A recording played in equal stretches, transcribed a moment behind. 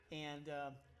And I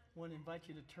want to invite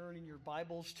you to turn in your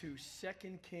Bibles to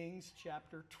 2 Kings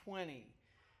chapter 20.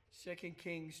 2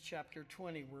 Kings chapter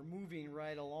 20. We're moving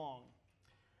right along.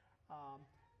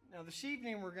 Now this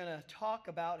evening we're going to talk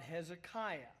about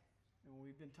Hezekiah. And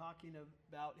we've been talking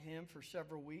about him for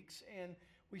several weeks, and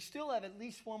we still have at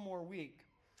least one more week.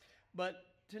 But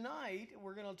tonight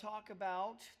we're going to talk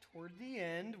about, toward the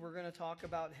end, we're going to talk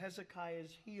about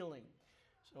Hezekiah's healing.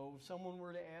 So if someone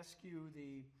were to ask you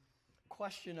the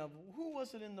question of who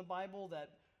was it in the Bible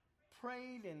that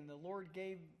prayed and the Lord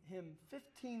gave him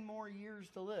 15 more years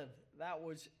to live, that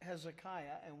was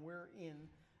Hezekiah, and we're in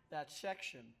that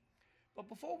section. But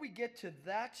before we get to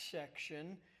that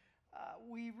section,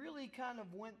 we really kind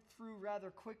of went through rather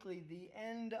quickly the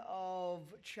end of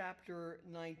chapter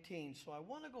 19. So I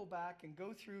want to go back and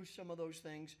go through some of those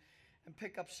things and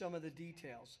pick up some of the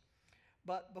details.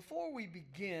 But before we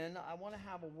begin, I want to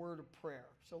have a word of prayer.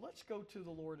 So let's go to the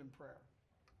Lord in prayer.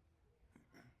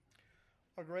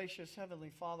 Our gracious Heavenly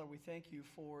Father, we thank you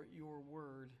for your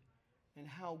word and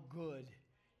how good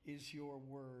is your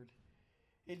word.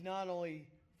 It not only,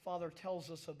 Father, tells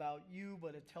us about you,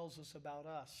 but it tells us about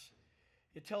us.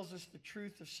 It tells us the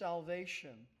truth of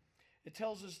salvation. It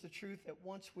tells us the truth that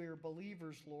once we are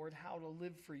believers, Lord, how to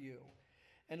live for you.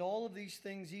 And all of these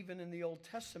things, even in the Old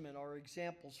Testament, are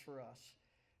examples for us.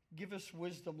 Give us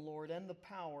wisdom, Lord, and the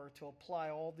power to apply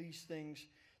all these things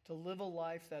to live a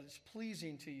life that is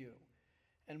pleasing to you.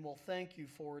 And we'll thank you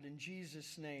for it in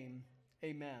Jesus' name.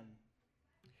 Amen.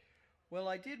 Well,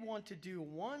 I did want to do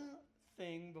one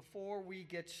thing before we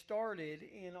get started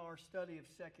in our study of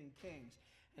 2 Kings.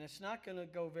 And it's not going to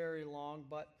go very long,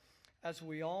 but as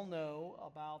we all know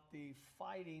about the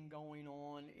fighting going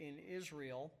on in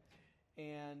Israel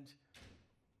and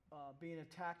being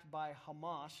attacked by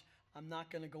Hamas, I'm not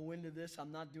going to go into this.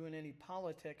 I'm not doing any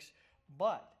politics.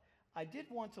 But I did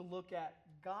want to look at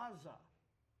Gaza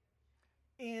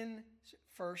in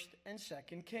 1st and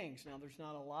 2nd Kings. Now, there's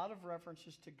not a lot of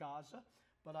references to Gaza,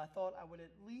 but I thought I would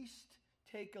at least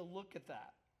take a look at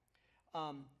that.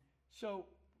 So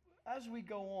as we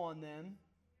go on then,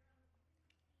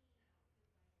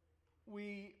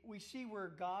 we see where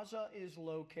Gaza is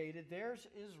located. There's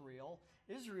Israel.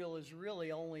 Israel is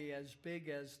really only as big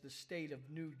as the state of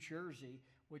New Jersey,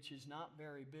 which is not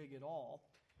very big at all.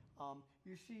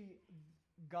 You see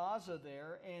Gaza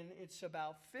there, and it's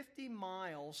about 50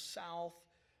 miles south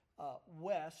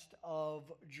west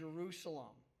of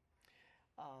Jerusalem.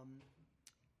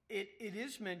 It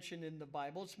is mentioned in the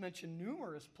Bible. It's mentioned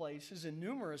numerous places in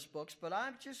numerous books, but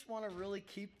I just want to really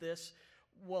keep this.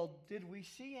 Well, did we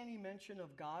see any mention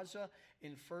of Gaza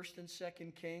in 1st and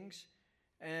 2nd Kings?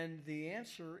 And the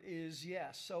answer is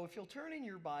yes. So if you'll turn in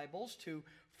your Bibles to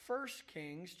 1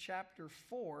 Kings chapter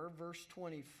 4, verse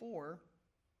 24,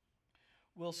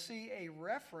 we'll see a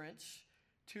reference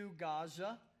to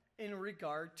Gaza in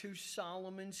regard to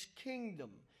Solomon's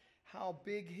kingdom, how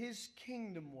big his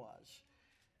kingdom was.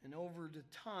 And over the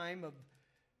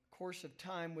course of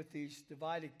time with these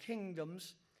divided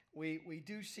kingdoms, we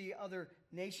do see other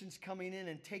nations coming in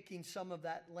and taking some of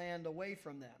that land away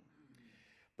from them.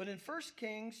 But in 1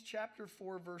 Kings chapter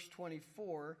 4, verse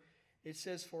 24, it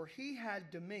says, "For he had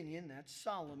dominion," that's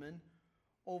Solomon,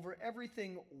 "over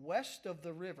everything west of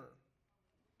the river,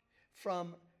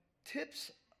 from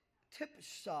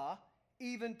Tipsah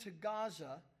even to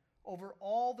Gaza, over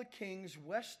all the kings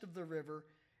west of the river,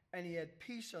 and he had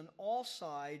peace on all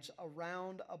sides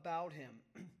around about him."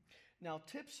 Now,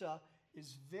 Tipsah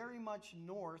is very much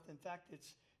north. In fact,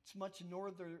 it's much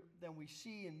norther than we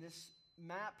see in this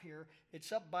map here.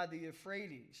 It's up by the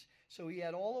Euphrates. So he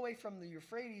had all the way from the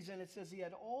Euphrates, and it says he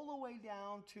had all the way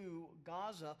down to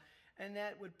Gaza, and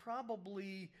that would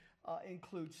probably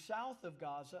include south of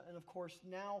Gaza. And of course,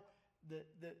 now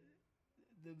the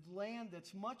land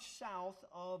that's much south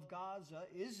of Gaza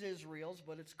is Israel's,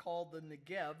 but it's called the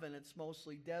Negev, and it's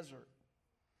mostly desert.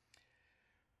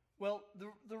 Well,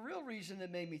 the real reason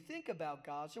that made me think about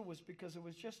Gaza was because it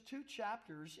was just 2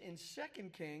 chapters in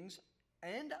 2 Kings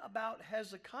and about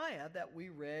Hezekiah that we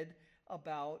read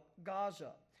about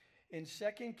Gaza. In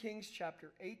 2 Kings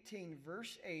chapter 18,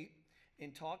 verse 8,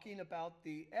 in talking about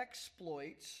the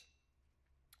exploits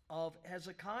of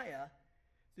Hezekiah,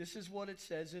 this is what it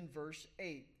says in verse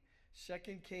 8.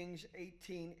 2 Kings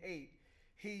 18:8.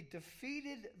 "He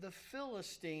defeated the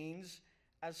Philistines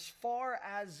as far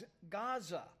as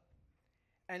Gaza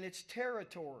and its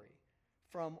territory,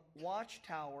 from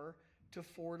watchtower to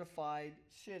fortified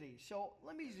city." So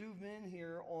let me zoom in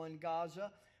here on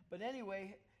Gaza. But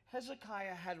anyway,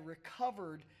 Hezekiah had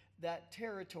recovered that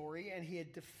territory and he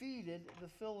had defeated the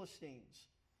Philistines.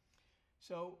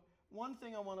 So one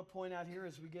thing I want to point out here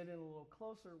as we get in a little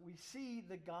closer, we see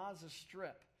the Gaza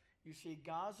Strip. You see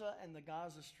Gaza and the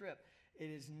Gaza Strip. It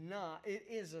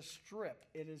is a strip.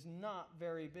 It is not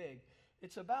very big.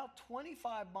 It's about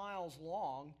 25 miles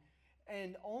long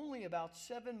and only about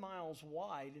 7 miles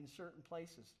wide in certain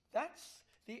places. That's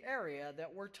the area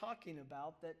that we're talking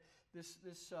about, that this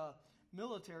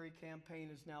military campaign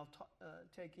is now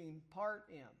taking part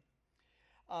in.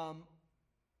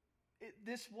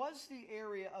 This was the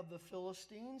area of the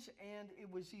Philistines, and it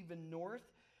was even north.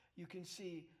 You can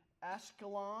see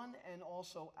Ascalon and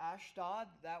also Ashdod.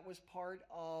 That was part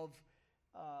of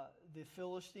the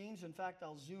Philistines. In fact,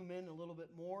 I'll zoom in a little bit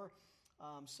more.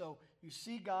 So you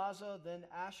see Gaza, then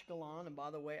Ashkelon. And by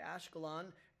the way,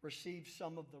 Ashkelon received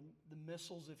some of the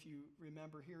missiles, if you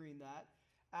remember hearing that.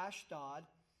 Ashdod.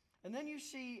 And then you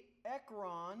see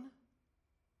Ekron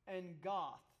and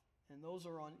Goth. And those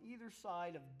are on either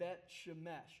side of Bet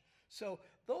Shemesh. So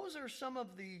those are some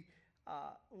of the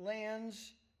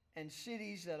lands and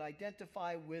cities that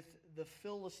identify with the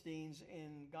Philistines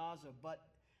in Gaza. But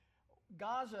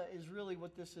Gaza is really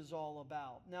what this is all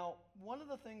about. Now, one of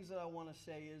the things that I want to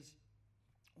say is,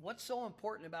 what's so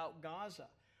important about Gaza?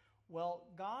 Well,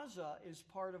 Gaza is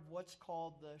part of what's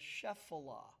called the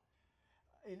Shephelah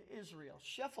in Israel.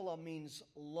 Shephelah means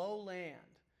lowland.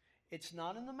 It's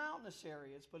not in the mountainous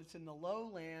areas, but it's in the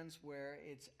lowlands where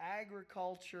it's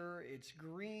agriculture, it's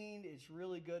green, it's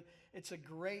really good. It's a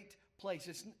great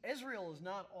place. Israel is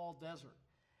not all desert.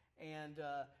 And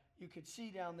you could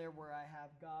see down there where I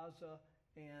have Gaza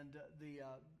and the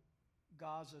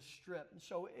Gaza Strip. And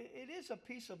so it is a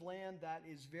piece of land that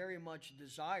is very much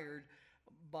desired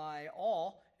by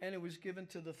all, and it was given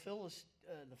to the Philistines.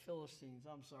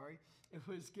 It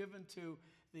was given to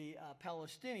the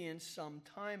Palestinians some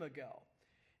time ago.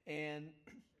 And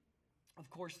of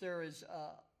course there is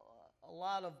a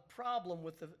lot of problem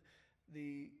with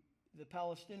the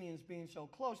Palestinians being so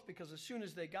close, because as soon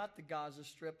as they got the Gaza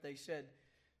Strip, they said,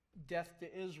 death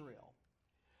to Israel.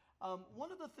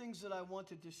 One of the things that I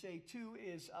wanted to say too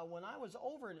is when I was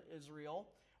over in Israel,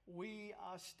 we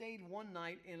stayed one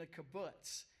night in a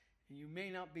kibbutz. And you may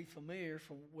not be familiar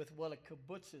with what a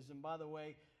kibbutz is. And by the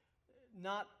way,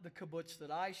 not the kibbutz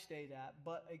that I stayed at,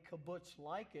 but a kibbutz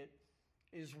like it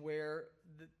is where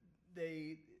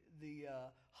the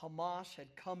Hamas had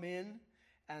come in,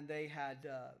 and they had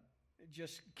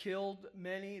just killed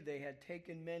many. They had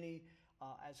taken many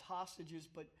as hostages.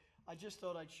 But I just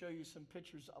thought I'd show you some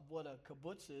pictures of what a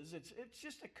kibbutz is. It's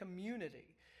just a community.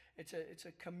 It's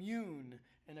a commune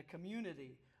and a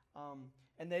community.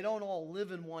 And they don't all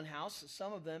live in one house.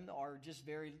 Some of them are just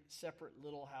very separate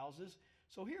little houses.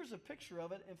 So here's a picture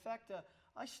of it. In fact,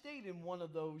 I stayed in one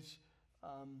of those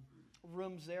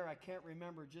rooms there. I can't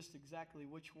remember just exactly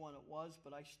which one it was,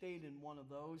 but I stayed in one of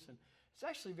those. And it's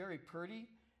actually very pretty,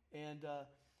 and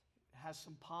has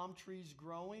some palm trees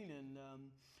growing. And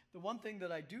the one thing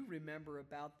that I do remember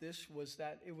about this was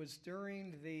that it was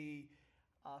during the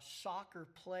soccer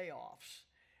playoffs.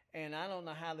 And I don't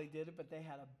know how they did it, but they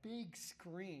had a big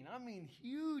screen. I mean,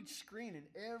 huge screen. And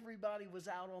everybody was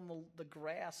out on the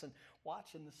grass and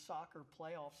watching the soccer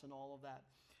playoffs and all of that.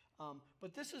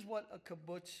 But this is what a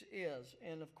kibbutz is.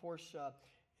 And of course,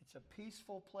 it's a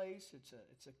peaceful place.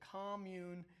 It's a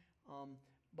commune.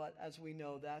 But as we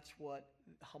know, that's what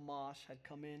Hamas had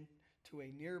come in to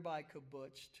a nearby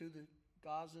kibbutz, to the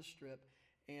Gaza Strip,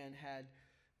 and had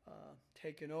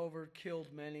taken over, killed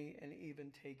many, and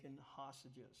even taken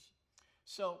hostages.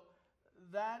 So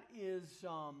that is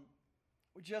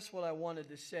just what I wanted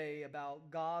to say about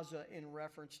Gaza in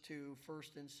reference to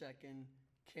 1st and 2nd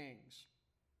Kings.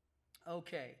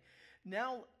 Okay,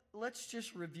 now let's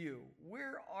just review.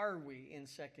 Where are we in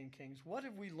 2nd Kings? What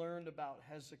have we learned about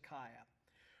Hezekiah?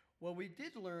 Well, we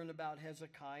did learn about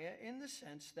Hezekiah in the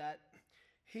sense that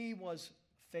he was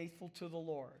faithful to the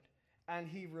Lord, and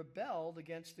he rebelled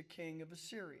against the king of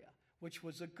Assyria, which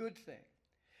was a good thing.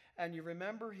 And you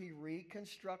remember he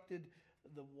reconstructed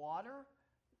the water,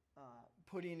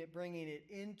 bringing it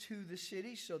into the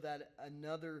city so that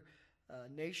another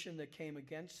nation that came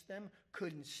against them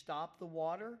couldn't stop the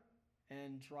water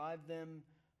and drive them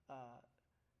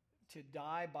to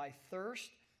die by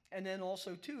thirst. And then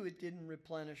also, too, it didn't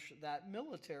replenish that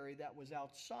military that was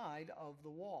outside of the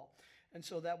wall. And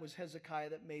so that was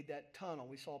Hezekiah that made that tunnel.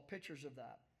 We saw pictures of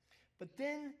that. But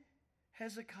then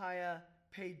Hezekiah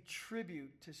paid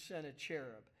tribute to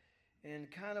Sennacherib, and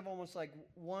kind of almost like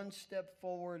one step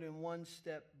forward and one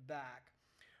step back.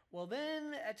 Well,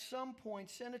 then at some point,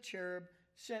 Sennacherib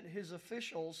sent his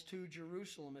officials to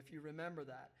Jerusalem, if you remember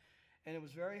that. And it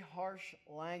was very harsh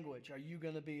language. Are you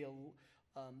going to be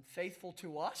faithful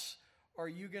to us, Or are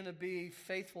you going to be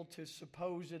faithful to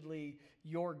supposedly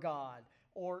your God?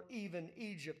 Or even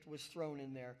Egypt was thrown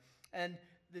in there. And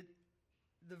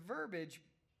the verbiage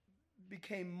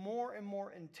became more and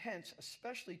more intense,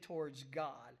 especially towards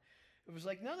God. It was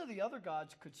like none of the other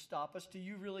gods could stop us. Do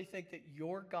you really think that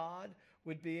your God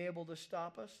would be able to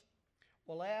stop us?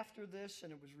 Well, after this,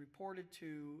 and it was reported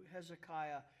to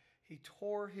Hezekiah, he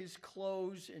tore his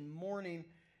clothes in mourning,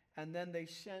 and then they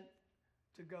sent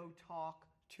to go talk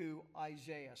to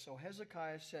Isaiah. So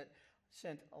Hezekiah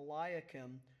sent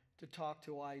Eliakim to talk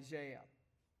to Isaiah.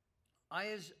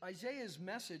 Isaiah's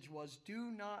message was,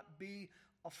 do not be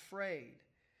afraid,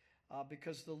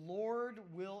 because the Lord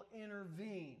will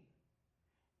intervene.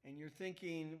 And you're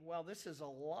thinking, well, this is a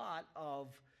lot of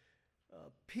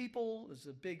people. There's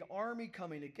a big army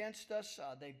coming against us.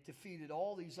 They've defeated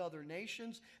all these other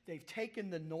nations. They've taken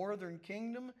the northern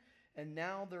kingdom, and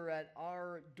now they're at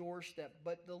our doorstep.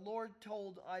 But the Lord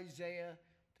told Isaiah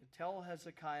to tell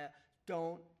Hezekiah,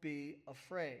 don't be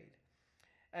afraid.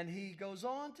 And he goes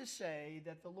on to say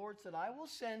that the Lord said, I will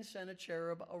send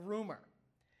Sennacherib a rumor.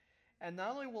 And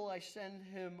not only will I send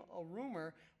him a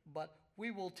rumor, but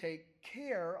we will take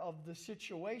care of the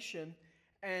situation,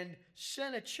 and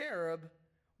Sennacherib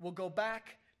will go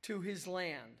back to his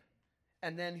land,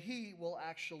 and then he will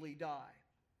actually die.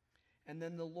 And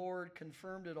then the Lord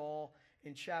confirmed it all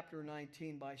in chapter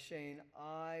 19 by saying,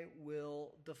 I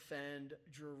will defend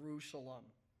Jerusalem.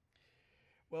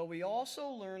 Well, we also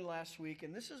learned last week,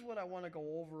 and this is what I want to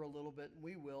go over a little bit, and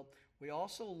we will. We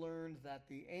also learned that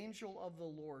the angel of the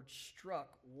Lord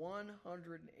struck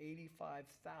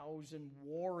 185,000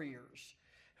 warriors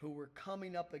who were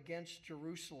coming up against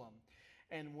Jerusalem.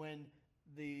 And when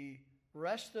the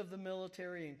rest of the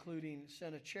military, including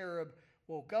Sennacherib,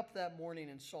 woke up that morning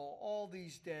and saw all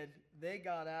these dead, they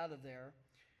got out of there.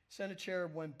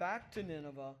 Sennacherib went back to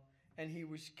Nineveh, and he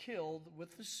was killed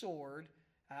with the sword,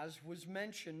 as was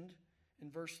mentioned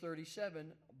in verse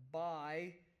 37,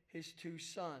 by his two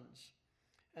sons.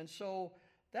 And so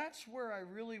that's where I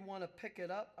really want to pick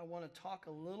it up. I want to talk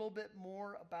a little bit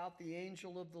more about the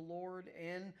angel of the Lord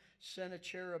and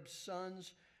Sennacherib's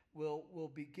sons.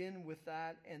 We'll begin with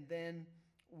that, and then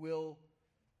we'll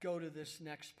go to this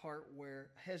next part where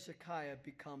Hezekiah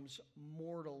becomes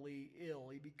mortally ill.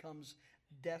 He becomes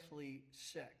deathly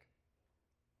sick.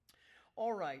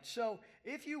 All right, so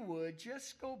if you would,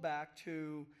 just go back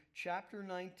to chapter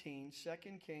 19, 2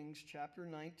 Kings chapter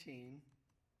 19.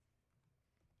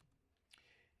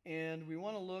 And we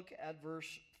want to look at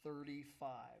verse 35.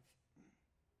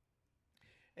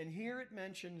 And here it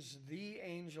mentions the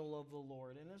angel of the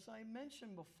Lord. And as I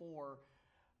mentioned before,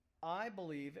 I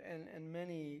believe, and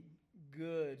many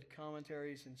good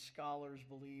commentaries and scholars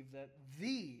believe, that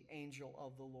the angel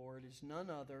of the Lord is none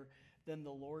other than the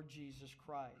Lord Jesus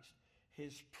Christ.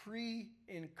 His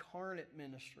pre-incarnate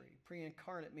ministry.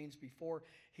 Pre-incarnate means before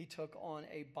he took on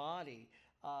a body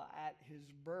at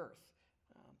his birth.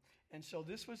 And so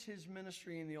this was his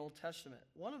ministry in the Old Testament.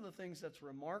 One of the things that's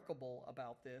remarkable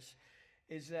about this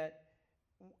is that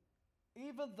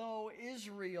even though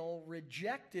Israel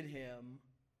rejected him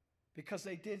because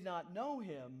they did not know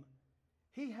him,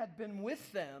 he had been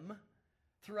with them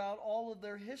throughout all of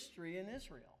their history in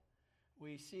Israel.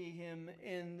 We see him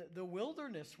in the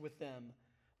wilderness with them,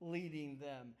 leading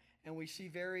them. And we see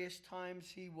various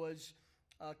times he was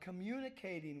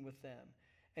communicating with them.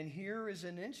 And here is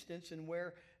an instance in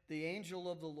where the angel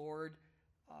of the Lord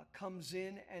comes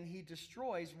in and he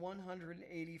destroys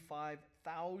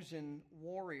 185,000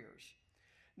 warriors.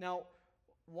 Now,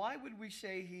 why would we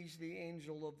say he's the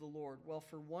angel of the Lord? Well,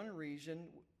 for one reason,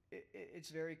 it's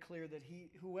very clear that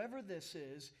whoever this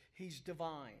is, he's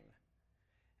divine.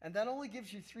 And that only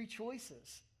gives you three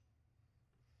choices.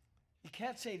 You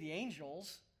can't say the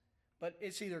angels, but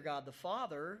it's either God the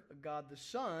Father, God the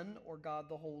Son, or God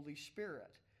the Holy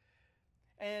Spirit.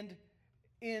 And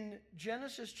in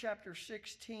Genesis chapter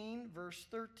 16, verse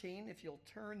 13, if you'll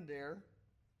turn there,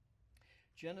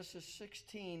 Genesis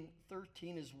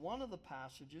 16:13 is one of the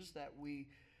passages that we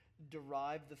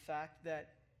derive the fact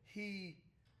that he,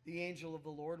 the angel of the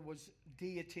Lord, was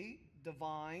deity,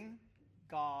 divine,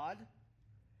 God,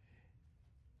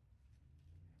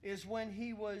 is when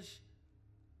he was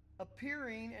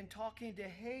appearing and talking to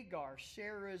Hagar,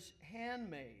 Sarah's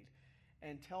handmaid,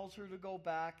 and tells her to go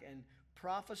back and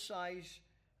prophesies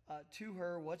to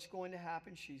her what's going to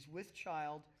happen. She's with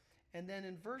child. And then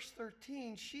in verse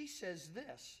 13, she says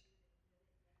this.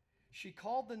 She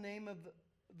called the name of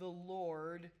the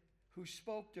Lord who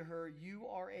spoke to her, "You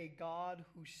are a God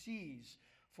who sees."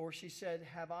 For she said,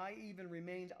 "Have I even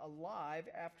remained alive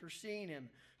after seeing him?"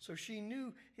 So she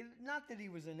knew, not that he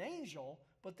was an angel,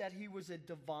 but that he was a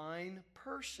divine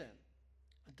person.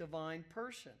 A divine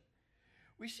person.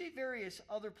 We see various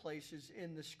other places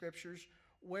in the scriptures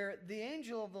where the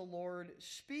angel of the Lord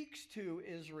speaks to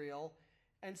Israel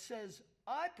and says,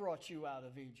 I brought you out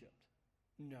of Egypt.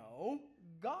 No,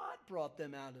 God brought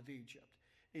them out of Egypt.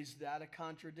 Is that a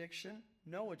contradiction?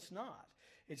 No, it's not.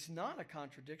 It's not a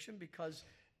contradiction because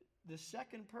the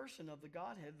second person of the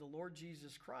Godhead, the Lord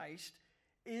Jesus Christ,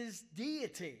 is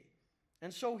deity.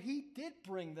 And so he did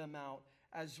bring them out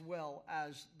as well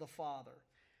as the Father.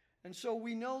 And so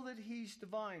we know that he's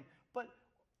divine. But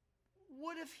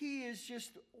what if he is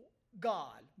just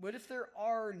God? What if there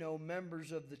are no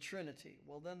members of the Trinity?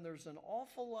 Well, then there's an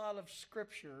awful lot of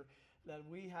scripture that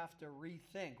we have to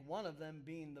rethink. One of them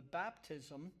being the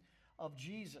baptism of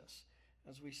Jesus.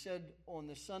 As we said on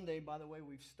the Sunday, by the way,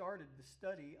 we've started the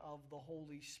study of the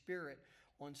Holy Spirit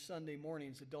on Sunday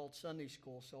mornings, adult Sunday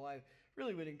school. So I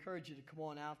really would encourage you to come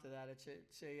on out to that.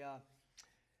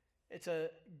 It's a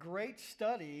great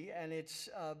study, and it's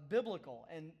biblical.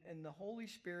 And the Holy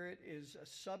Spirit is a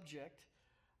subject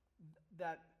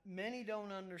that many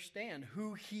don't understand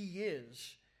who he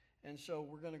is. And so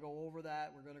we're going to go over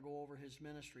that. We're going to go over his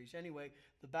ministries. Anyway,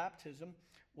 the baptism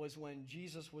was when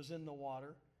Jesus was in the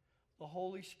water. The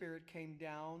Holy Spirit came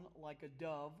down like a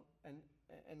dove and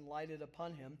lighted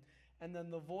upon him. And then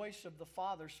the voice of the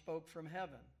Father spoke from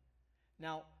heaven.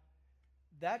 Now,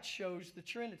 that shows the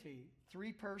Trinity.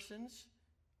 3 persons,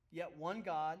 yet one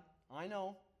God. I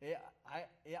know.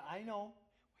 I know.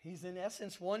 He's in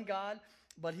essence one God,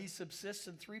 but he subsists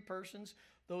in 3 persons.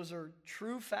 Those are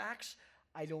true facts.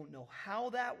 I don't know how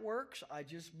that works. I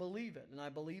just believe it, and I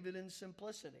believe it in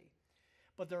simplicity.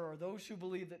 But there are those who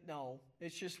believe that no,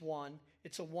 it's just one.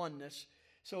 It's a oneness.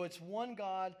 So it's one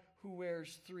God who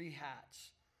wears 3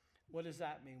 hats. What does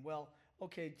that mean? Well,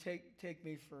 okay, take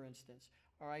me for instance.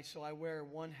 All right, so I wear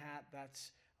one hat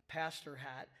that's a pastor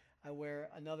hat. I wear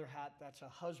another hat that's a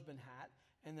husband hat.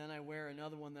 And then I wear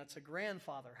another one that's a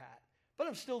grandfather hat. But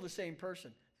I'm still the same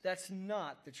person. That's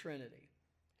not the Trinity.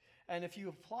 And if you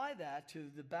apply that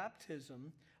to the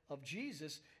baptism of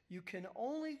Jesus, you can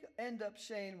only end up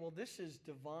saying, well, this is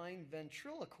divine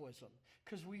ventriloquism.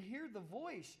 Because we hear the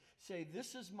voice say,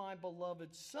 this is my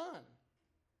beloved Son.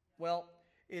 Well,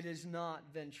 it is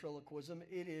not ventriloquism.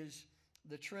 It is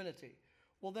the Trinity.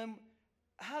 Well, then,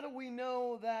 how do we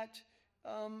know that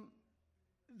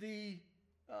the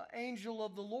angel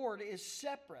of the Lord is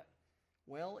separate?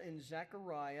 Well, in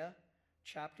Zechariah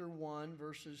chapter 1,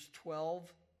 verses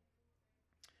 12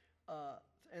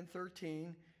 and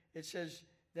 13, it says,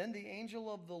 Then the angel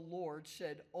of the Lord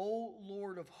said, O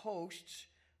Lord of hosts,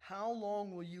 how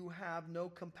long will you have no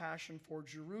compassion for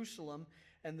Jerusalem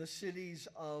and the cities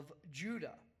of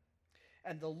Judah?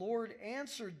 And the Lord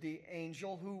answered the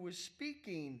angel who was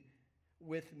speaking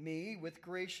with me with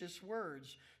gracious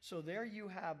words. So there you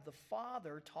have the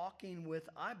Father talking with,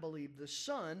 I believe, the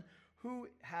Son, who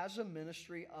has a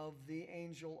ministry of the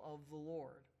angel of the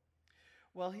Lord.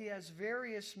 Well, he has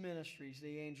various ministries,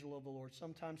 the angel of the Lord.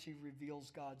 Sometimes he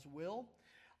reveals God's will.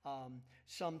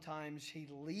 Sometimes he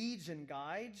leads and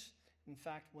guides. In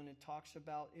fact, when it talks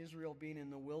about Israel being in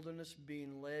the wilderness,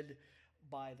 being led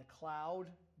by the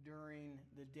cloud during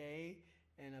the day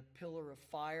and a pillar of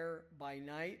fire by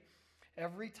night,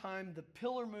 every time the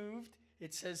pillar moved,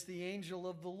 it says the angel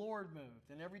of the Lord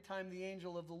moved. And every time the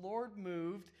angel of the Lord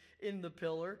moved in the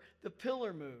pillar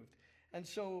moved. And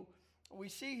so we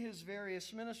see his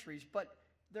various ministries, but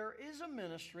there is a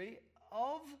ministry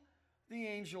of the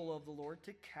angel of the Lord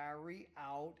to carry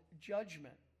out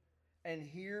judgment. And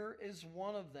here is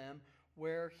one of them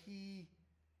where he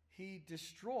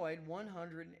destroyed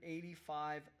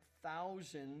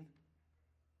 185,000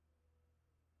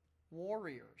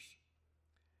 warriors.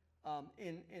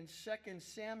 In 2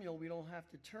 Samuel, we don't have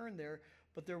to turn there,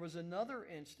 but there was another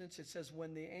instance. It says,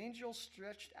 when the angel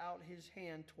stretched out his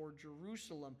hand toward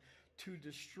Jerusalem to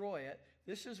destroy it,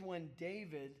 this is when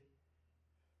David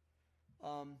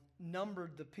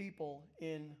numbered the people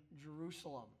in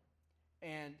Jerusalem.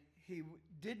 And he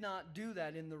did not do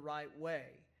that in the right way.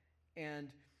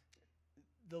 And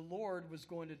the Lord was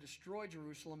going to destroy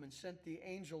Jerusalem and sent the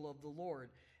angel of the Lord.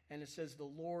 And it says the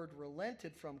Lord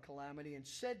relented from calamity and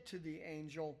said to the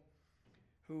angel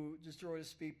who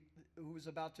was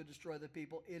about to destroy the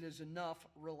people, it is enough,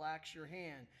 relax your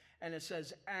hand. And it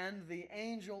says, and the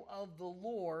angel of the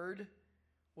Lord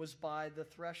was by the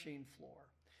threshing floor.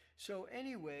 So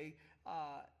anyway,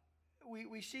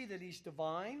 we see that he's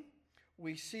divine.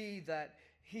 We see that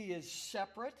he is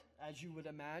separate, as you would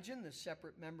imagine, the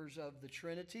separate members of the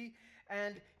Trinity.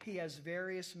 And he has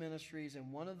various ministries,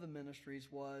 and one of the ministries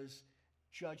was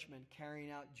judgment,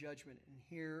 carrying out judgment. And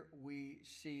here we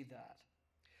see that.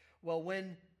 Well,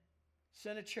 when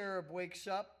Sennacherib wakes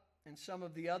up and some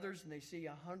of the others, and they see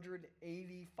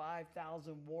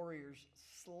 185,000 warriors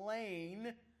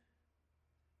slain,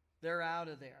 they're out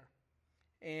of there.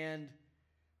 And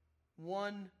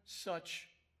one such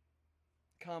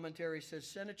commentary says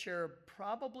Sennacherib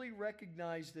probably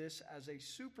recognized this as a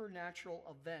supernatural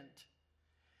event.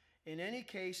 In any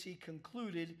case, he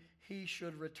concluded he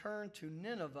should return to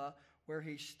Nineveh, where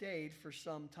he stayed for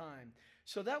some time.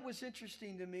 So that was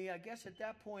interesting to me. I guess at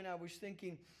that point I was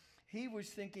thinking, he was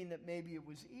thinking that maybe it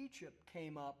was Egypt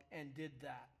came up and did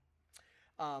that.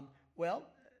 Well,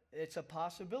 it's a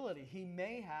possibility. He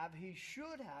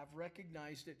should have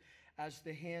recognized it as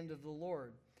the hand of the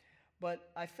Lord. But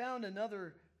I found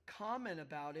another comment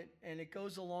about it, and it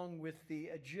goes along with the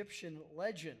Egyptian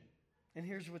legend. And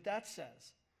here's what that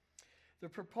says. The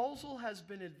proposal has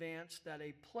been advanced that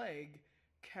a plague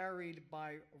carried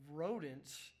by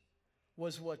rodents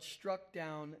was what struck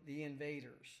down the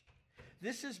invaders.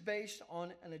 This is based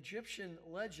on an Egyptian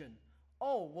legend.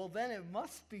 Oh, well then it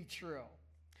must be true,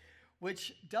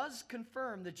 which does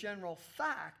confirm the general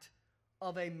fact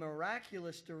of a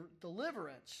miraculous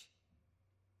deliverance.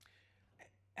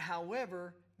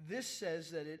 However, this says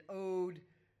that it owed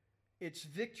its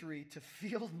victory to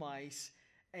field mice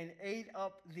and ate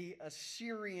up the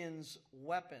Assyrians'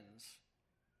 weapons.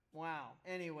 Wow.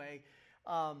 Anyway,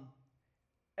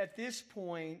 at this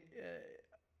point,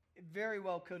 it very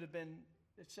well could have been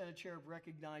that Sennacherib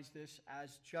recognized this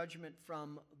as judgment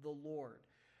from the Lord.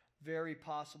 Very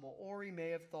possible. Or he may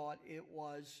have thought it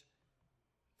was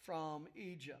from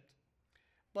Egypt.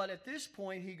 But at this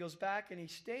point, he goes back and he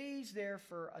stays there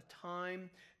for a time.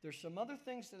 There's some other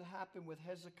things that happen with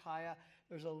Hezekiah.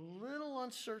 There's a little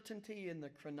uncertainty in the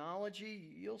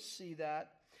chronology. You'll see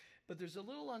that. But there's a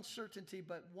little uncertainty.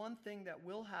 But one thing that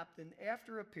will happen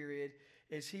after a period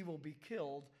is he will be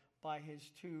killed by his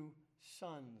two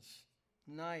sons.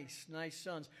 Nice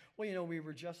sons. Well, we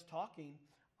were just talking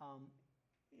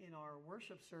in our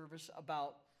worship service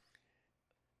about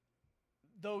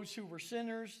those who were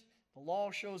sinners. The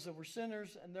law shows there were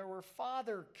sinners, and there were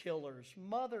father killers,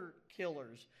 mother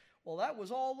killers. Well, that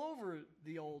was all over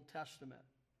the Old Testament.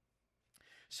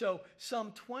 So,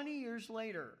 some 20 years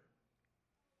later,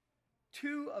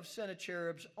 two of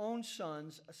Sennacherib's own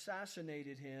sons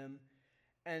assassinated him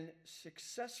and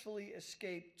successfully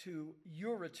escaped to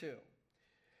Urartu.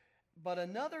 But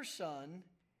another son,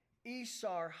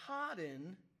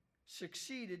 Esarhaddon,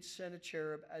 succeeded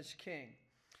Sennacherib as king.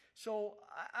 So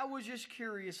I was just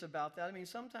curious about that. I mean,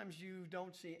 sometimes you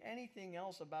don't see anything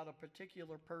else about a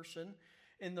particular person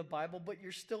in the Bible, but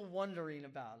you're still wondering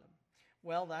about him.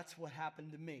 Well, that's what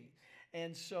happened to me.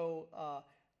 And so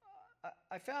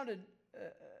I found it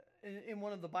in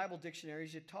one of the Bible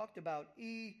dictionaries, it talked about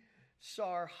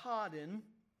Esarhaddon.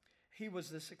 He was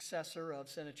the successor of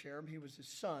Sennacherib. He was his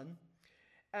son.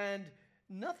 And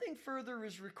nothing further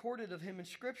is recorded of him in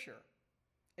Scripture,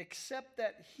 except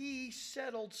that he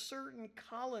settled certain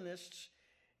colonists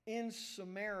in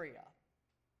Samaria.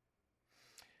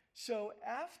 So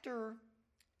after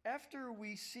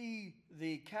we see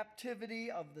the captivity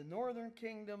of the northern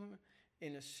kingdom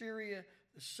in Assyria,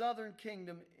 the southern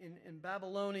kingdom in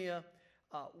Babylonia,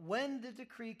 when the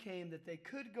decree came that they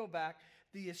could go back,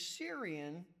 the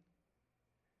Assyrian,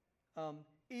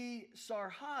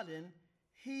 Esarhaddon,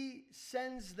 he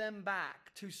sends them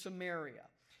back to Samaria.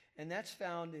 And that's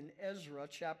found in Ezra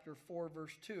chapter 4,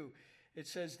 verse 2. It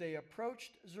says, they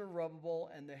approached Zerubbabel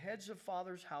and the heads of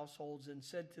fathers' households and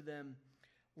said to them,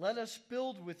 let us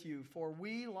build with you, for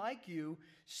we, like you,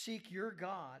 seek your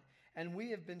God, and we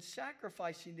have been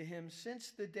sacrificing to him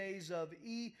since the days of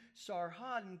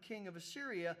Esarhaddon, king of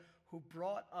Assyria, who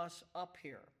brought us up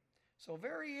here. So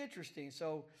very interesting.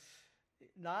 So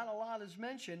not a lot is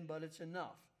mentioned, but it's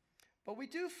enough. But we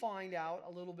do find out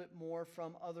a little bit more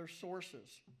from other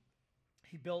sources.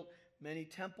 He built many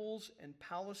temples and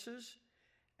palaces,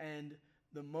 and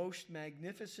the most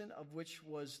magnificent of which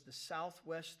was the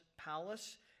southwest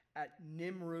palace at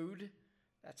Nimrud.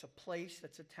 That's a place,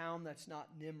 that's a town, that's not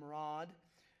Nimrod,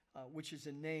 which is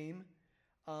a name.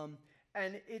 And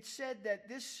it said that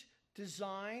this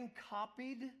design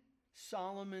copied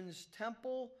Solomon's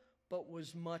temple, but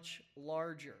was much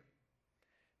larger.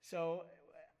 So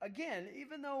again,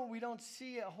 even though we don't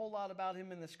see a whole lot about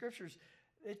him in the Scriptures,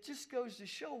 it just goes to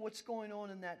show what's going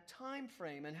on in that time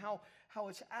frame and how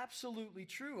it's absolutely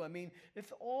true. I mean,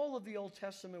 if all of the Old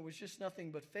Testament was just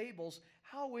nothing but fables,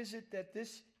 how is it that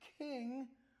this king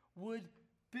would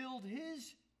build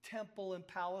his temple and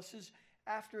palaces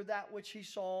after that which he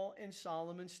saw in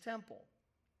Solomon's temple?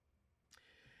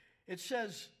 It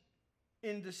says,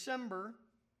 in December,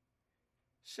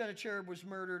 Sennacherib was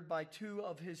murdered by 2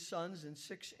 of his sons in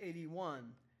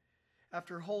 681,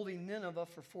 after holding Nineveh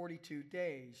for 42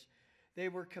 days. They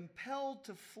were compelled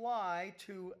to fly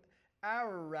to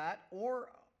Ararat or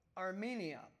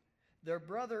Armenia. Their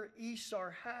brother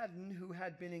Esarhaddon, who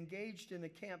had been engaged in a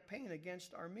campaign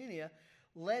against Armenia,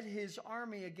 led his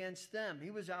army against them.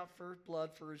 He was out for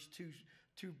blood for his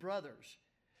two brothers.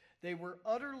 They were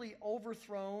utterly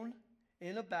overthrown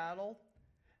in a battle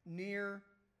near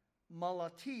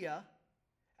Malatia,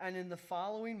 and in the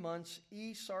following months,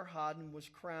 Esarhaddon was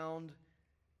crowned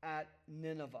at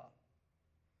Nineveh.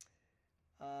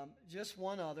 Just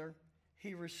one other.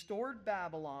 He restored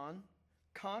Babylon,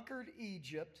 conquered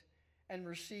Egypt, and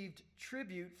received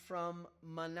tribute from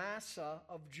Manasseh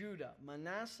of Judah.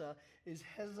 Manasseh is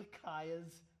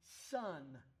Hezekiah's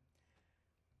son.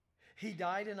 He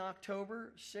died in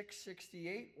October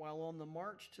 668 while on the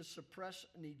march to suppress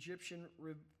an Egyptian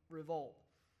revolt.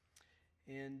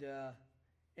 And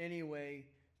anyway,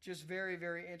 just very,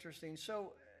 very interesting.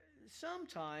 So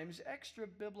sometimes extra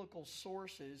biblical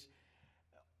sources,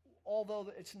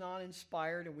 although it's not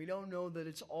inspired and we don't know that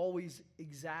it's always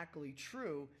exactly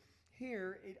true,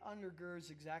 here it undergirds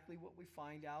exactly what we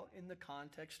find out in the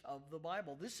context of the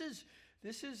Bible. This is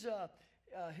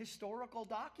historical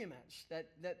documents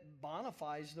that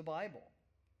bonifies the Bible.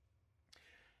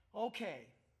 Okay,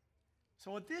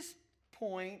 so at this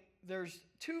point, there's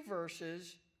 2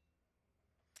 verses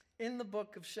in the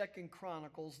book of 2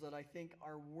 Chronicles that I think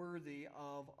are worthy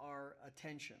of our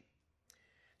attention.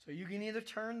 So you can either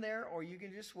turn there or you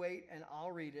can just wait and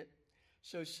I'll read it.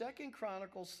 So 2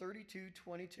 Chronicles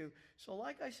 32:22. So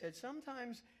like I said,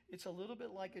 sometimes it's a little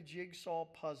bit like a jigsaw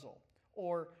puzzle.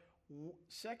 Or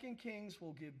 2 Kings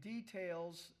will give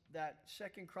details that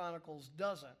 2 Chronicles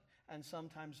doesn't, and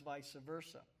sometimes vice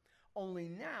versa. Only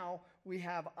now we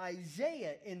have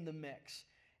Isaiah in the mix.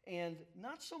 And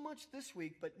not so much this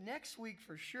week, but next week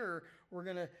for sure, we're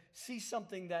going to see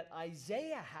something that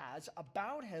Isaiah has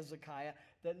about Hezekiah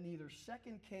that neither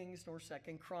 2 Kings nor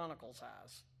 2 Chronicles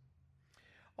has.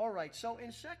 All right, so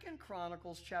in 2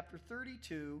 Chronicles chapter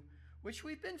 32, which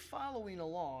we've been following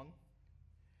along,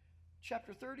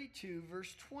 chapter 32,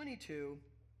 verse 22,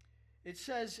 it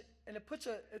says, and it puts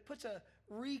a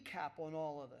recap on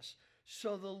all of this.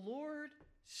 So the Lord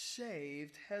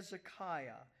saved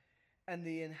Hezekiah and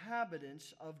the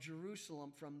inhabitants of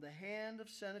Jerusalem from the hand of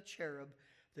Sennacherib,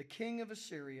 the king of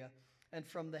Assyria, and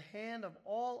from the hand of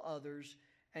all others,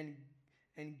 and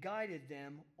guided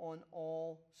them on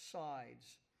all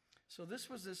sides. So this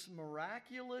was this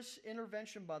miraculous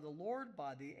intervention by the Lord,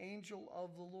 by the angel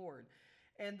of the Lord.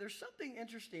 And there's something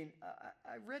interesting.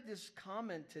 I read this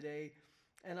comment today,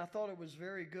 and I thought it was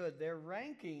very good. They're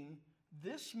ranking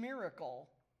this miracle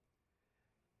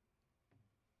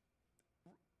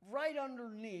right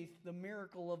underneath the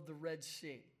miracle of the Red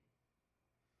Sea.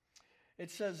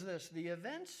 It says this: the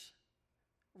events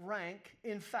rank,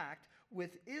 in fact,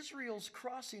 with Israel's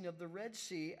crossing of the Red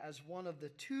Sea as one of the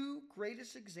 2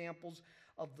 greatest examples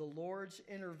of the Lord's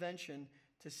intervention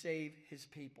to save his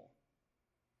people.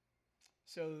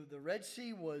 So the Red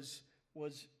Sea was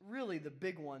really the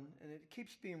big one, and it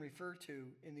keeps being referred to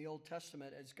in the Old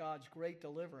Testament as God's great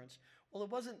deliverance. Well, it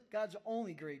wasn't God's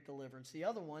only great deliverance. The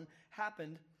other one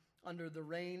happened under the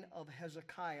reign of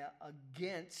Hezekiah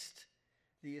against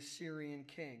the Assyrian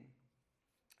king.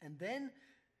 And then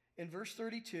in verse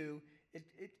 32,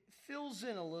 it fills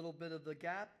in a little bit of the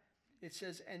gap. It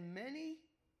says,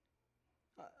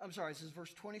 this is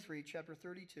verse 23, chapter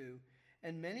 32.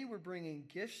 And many were bringing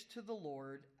gifts to the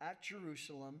Lord at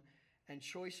Jerusalem and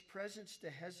choice presents to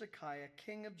Hezekiah,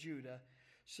 king of Judah,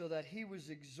 so that he was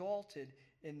exalted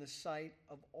in the sight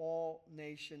of all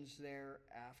nations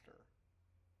thereafter.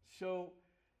 So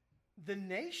the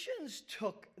nations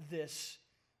took this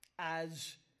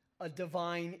as a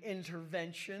divine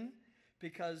intervention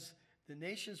because the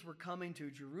nations were coming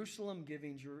to Jerusalem,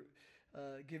 giving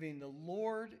the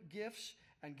Lord gifts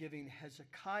and giving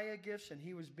Hezekiah gifts, and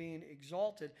he was being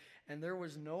exalted, and there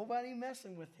was nobody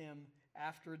messing with him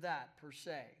after that, per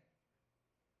se.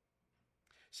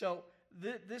 So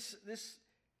this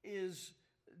is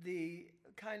the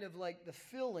kind of like the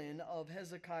fill-in of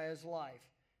Hezekiah's life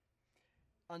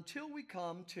until we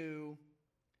come to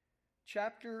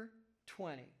chapter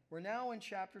 20. We're now in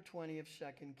chapter 20 of 2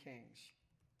 Kings.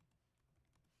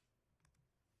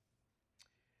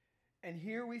 And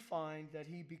here we find that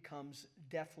he becomes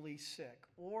deathly sick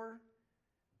or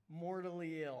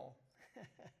mortally ill.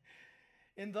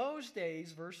 In those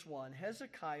days, verse 1,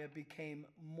 Hezekiah became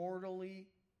mortally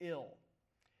ill.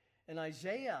 And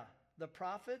Isaiah, the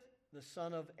prophet, the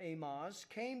son of Amoz,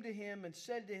 came to him and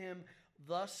said to him,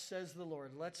 "Thus says the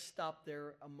Lord." Let's stop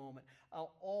there a moment.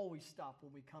 I'll always stop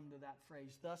when we come to that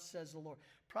phrase, "Thus says the Lord."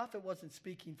 Prophet wasn't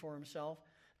speaking for himself.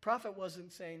 Prophet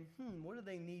wasn't saying, what do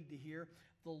they need to hear?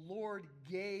 The Lord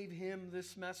gave him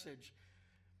this message.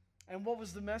 And what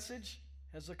was the message?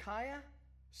 Hezekiah,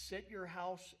 set your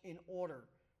house in order,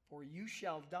 for you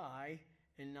shall die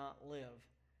and not live.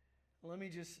 Let me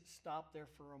just stop there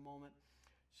for a moment.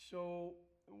 So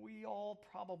we all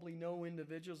probably know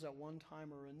individuals at one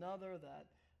time or another that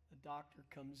the doctor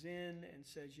comes in and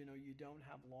says, you don't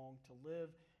have long to live.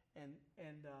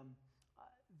 And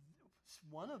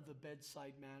one of the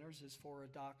bedside manners is for a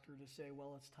doctor to say,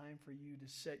 well, it's time for you to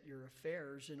set your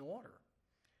affairs in order,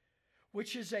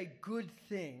 which is a good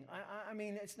thing. I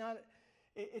mean,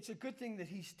 it's a good thing that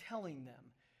he's telling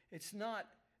them. It's not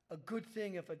a good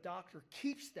thing if a doctor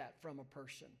keeps that from a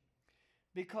person,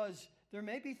 because there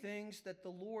may be things that the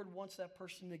Lord wants that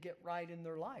person to get right in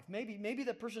their life. Maybe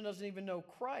that person doesn't even know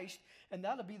Christ, and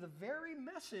that'll be the very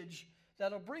message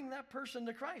that'll bring that person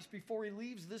to Christ before he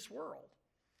leaves this world.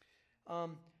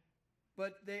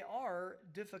 But they are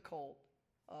difficult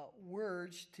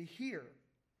words to hear.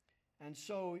 And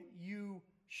so you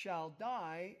shall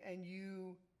die and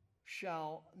you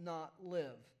shall not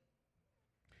live.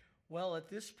 Well, at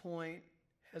this point,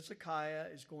 Hezekiah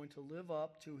is going to live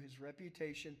up to his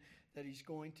reputation that he's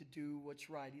going to do what's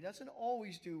right. He doesn't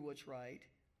always do what's right.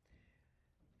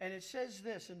 And it says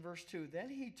this in verse 2, "Then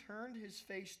he turned his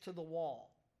face to the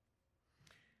wall."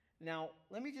 Now,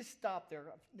 let me just stop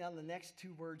there. Now, the next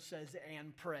two words says,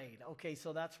 "and prayed." Okay,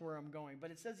 so that's where I'm going.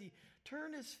 But it says he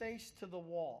turned his face to the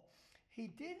wall. He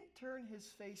didn't turn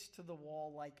his face to the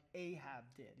wall like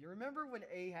Ahab did. You remember what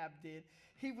Ahab did?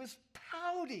 He was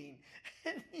pouting.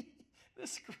 And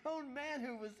this grown man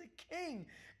who was the king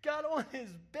got on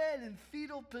his bed in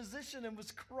fetal position and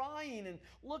was crying and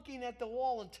looking at the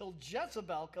wall until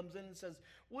Jezebel comes in and says,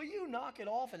 "Will you knock it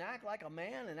off and act like a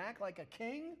man and act like a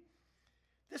king?"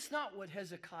 That's not what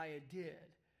Hezekiah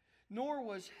did, nor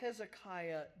was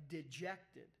Hezekiah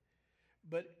dejected.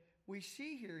 But we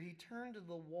see here he turned to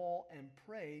the wall and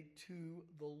prayed to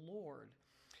the Lord.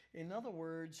 In other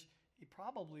words, he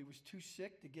probably was too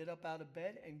sick to get up out of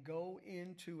bed and go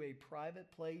into a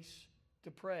private place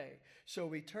to pray.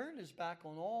 So he turned his back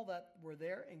on all that were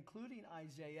there, including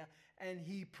Isaiah, and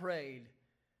he prayed.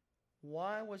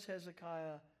 Why was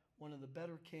Hezekiah one of the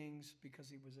better kings? Because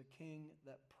he was a king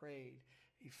that prayed.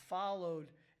 He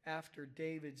followed after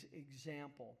David's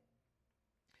example.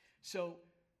 So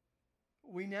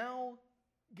we now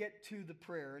get to the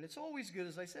prayer. And it's always good,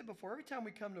 as I said before, every time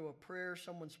we come to a prayer,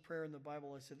 someone's prayer in the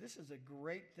Bible, I said, this is a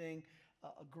great thing,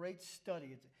 a great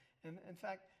study. And in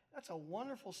fact, that's a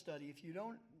wonderful study. If you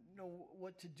don't know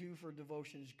what to do for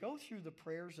devotions, go through the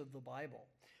prayers of the Bible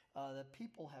that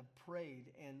people have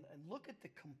prayed and look at the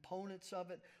components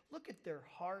of it, look at their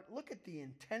heart, look at the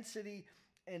intensity,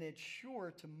 and it's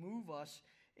sure to move us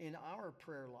in our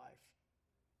prayer life.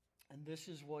 And this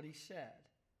is what he said.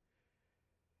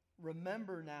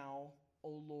 "Remember now, O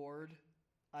Lord,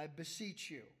 I beseech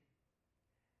you,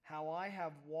 how I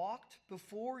have walked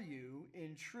before you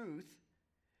in truth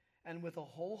and with a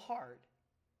whole heart,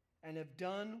 and have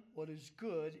done what is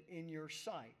good in your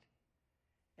sight."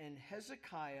 And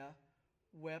Hezekiah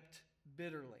wept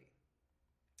bitterly.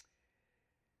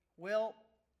 Well,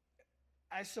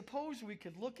 I suppose we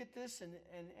could look at this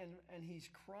and he's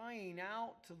crying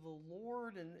out to the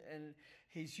Lord, and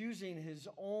he's using his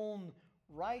own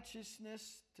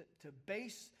righteousness to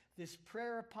base this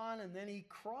prayer upon, and then he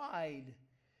cried.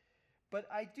 But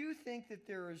I do think that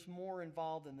there is more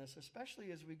involved in this,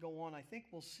 especially as we go on. I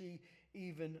think we'll see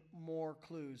even more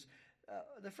clues.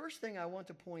 The first thing I want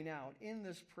to point out in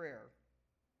this prayer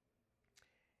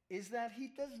is that he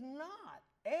does not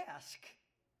ask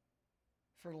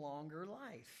for longer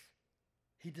life.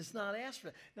 He does not ask for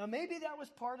that. Now, maybe that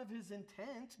was part of his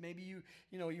intent. Maybe you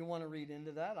want to read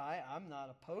into that. I'm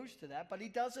not opposed to that. But he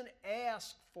doesn't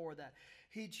ask for that.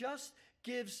 He just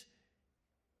gives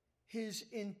his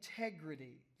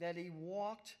integrity that he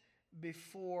walked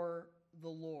before the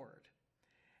Lord.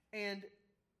 And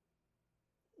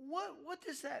what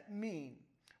does that mean?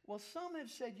 Well, some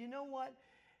have said, you know what?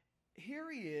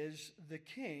 Here he is, the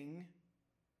king,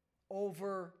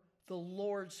 over the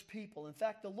Lord's people. In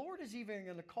fact, the Lord is even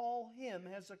going to call him,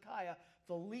 Hezekiah,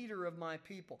 the leader of my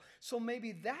people. So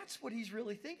maybe that's what he's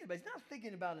really thinking about. He's not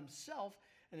thinking about himself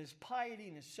and his piety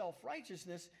and his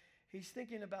self-righteousness. He's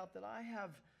thinking about that I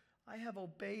have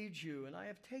obeyed you and I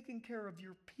have taken care of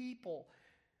your people.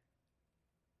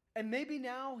 And maybe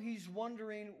now he's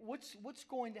wondering what's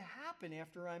going to happen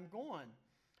after I'm gone.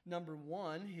 Number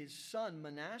one, his son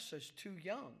Manasseh is too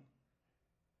young.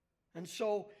 And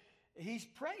so he's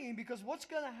praying because what's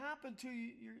going to happen to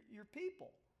your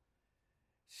people?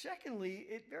 Secondly,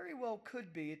 it very well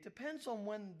could be. It depends on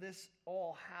when this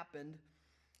all happened.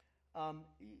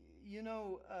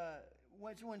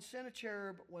 When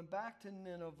Sennacherib went back to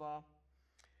Nineveh,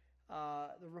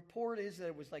 the report is that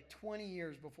it was like 20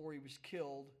 years before he was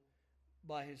killed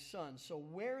by his son. So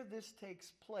where this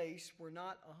takes place, we're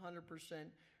not 100%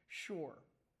 sure.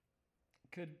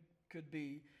 Could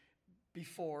be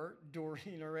before,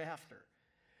 during, or after.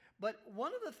 But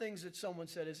one of the things that someone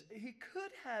said is he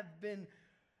could have been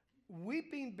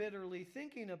weeping bitterly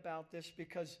thinking about this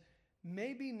because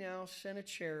maybe now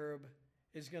Sennacherib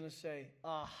is going to say,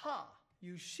 aha,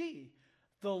 you see,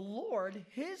 the Lord,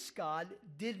 his God,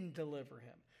 didn't deliver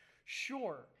him.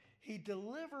 Sure, he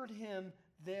delivered him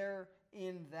there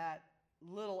in that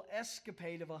little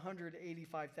escapade of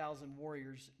 185,000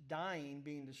 warriors dying,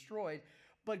 being destroyed,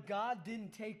 but God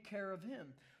didn't take care of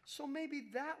him. So maybe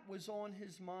that was on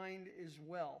his mind as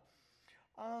well.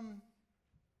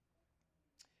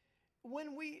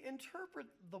 When we interpret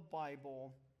the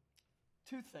Bible,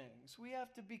 two things. We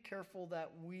have to be careful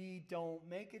that we don't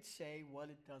make it say what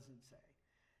it doesn't say.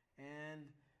 And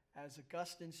as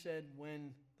Augustine said,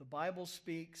 when the Bible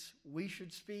speaks, we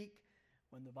should speak.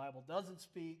 When the Bible doesn't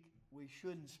speak, we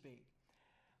shouldn't speak.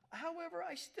 However,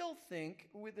 I still think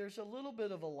there's a little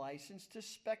bit of a license to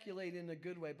speculate in a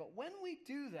good way. But when we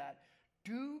do that,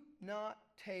 do not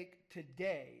take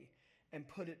today and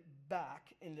put it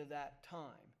back into that time.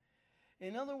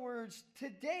 In other words,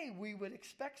 today we would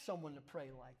expect someone to pray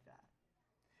like that.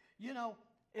 You know,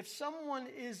 if someone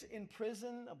is in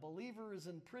prison, a believer is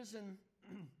in prison,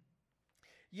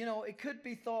 it could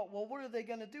be thought, well, what are they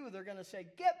going to do? They're going to say,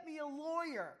 get me a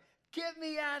lawyer, get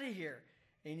me out of here.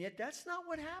 And yet that's not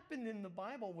what happened in the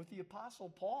Bible with the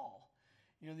Apostle Paul.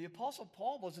 The Apostle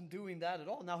Paul wasn't doing that at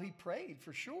all. Now, he prayed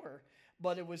for sure,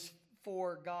 but it was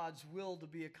for God's will to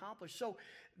be accomplished. So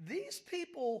these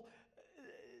people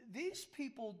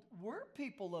were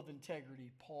people of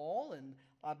integrity, Paul and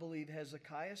I believe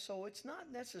Hezekiah. So it's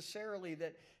not necessarily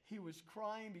that he was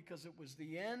crying because it was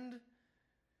the end,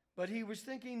 but he was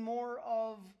thinking more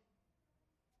of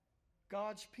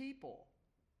God's people.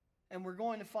 And we're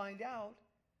going to find out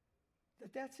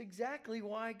that that's exactly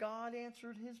why God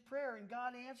answered his prayer. And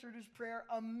God answered his prayer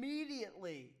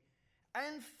immediately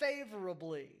and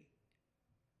favorably.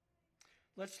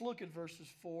 Let's look at verses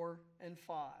 4 and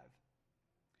 5.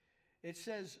 It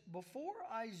says, before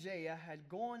Isaiah had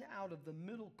gone out of the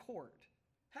middle court,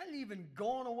 hadn't even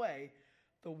gone away,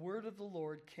 the word of the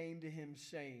Lord came to him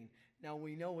saying, now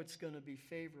we know it's going to be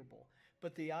favorable.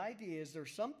 But the idea is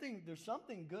there's something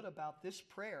good about this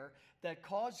prayer that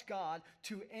caused God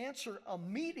to answer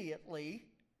immediately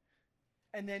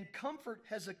and then comfort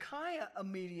Hezekiah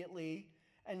immediately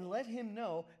and let him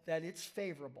know that it's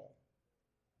favorable.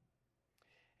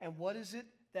 And what is it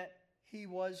that he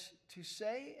was to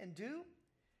say and do?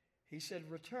 He said,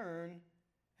 return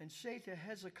and say to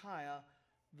Hezekiah,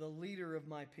 the leader of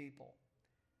my people.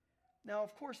 Now,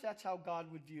 of course, that's how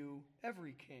God would view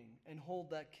every king and hold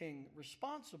that king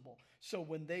responsible. So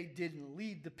when they didn't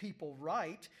lead the people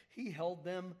right, he held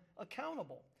them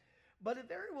accountable. But it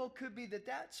very well could be that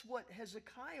that's what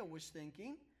Hezekiah was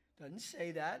thinking. Doesn't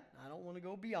say that. I don't want to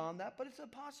go beyond that, but it's a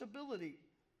possibility.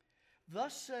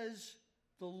 Thus says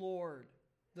the Lord,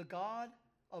 the God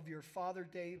of your father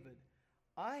David,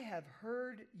 I have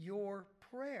heard your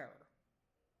prayer.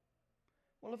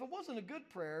 Well, if it wasn't a good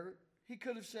prayer, he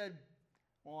could have said,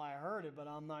 well, I heard it, but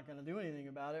I'm not going to do anything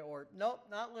about it. Or, nope,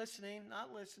 not listening.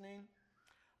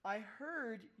 I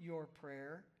heard your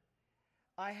prayer.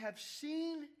 I have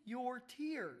seen your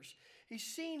tears. He's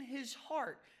seen his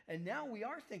heart. And now we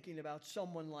are thinking about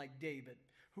someone like David,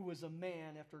 who was a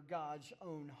man after God's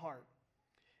own heart.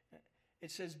 It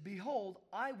says, behold,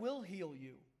 I will heal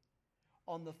you.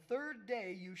 On the third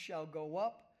day you shall go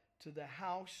up to the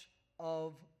house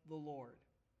of the Lord.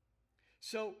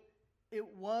 So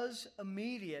it was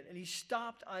immediate, and he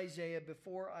stopped Isaiah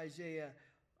before Isaiah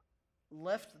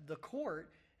left the court,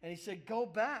 and he said, go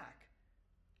back.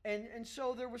 And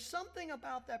so there was something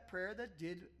about that prayer that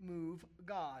did move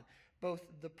God, both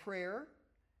the prayer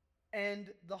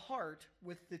and the heart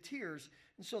with the tears.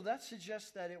 And so that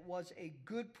suggests that it was a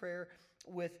good prayer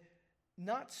with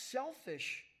not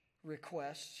selfish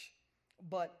requests,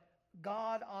 but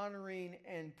God honoring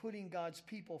and putting God's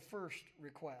people first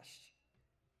requests.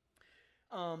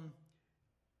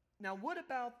 Now, what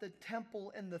about the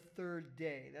temple and the third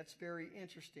day? That's very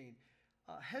interesting.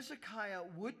 Hezekiah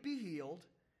would be healed,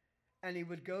 and he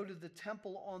would go to the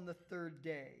temple on the third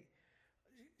day.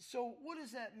 So what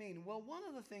does that mean? Well, one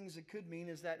of the things it could mean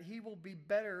is that he will be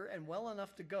better and well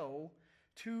enough to go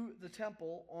to the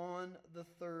temple on the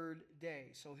third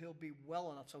day. So he'll be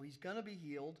well enough. So he's going to be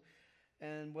healed.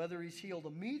 And whether he's healed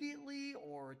immediately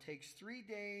or it takes 3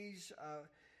 days,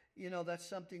 that's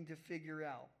something to figure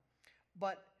out.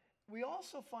 But we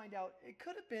also find out it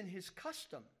could have been his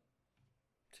custom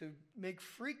to make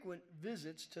frequent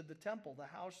visits to the temple, the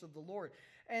house of the Lord.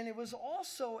 And it was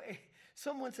also,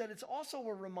 someone said, it's also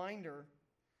a reminder,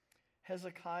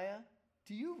 Hezekiah,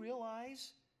 do you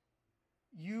realize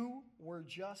you were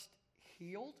just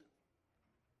healed?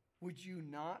 Would you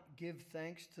not give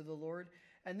thanks to the Lord?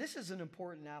 And this is an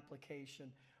important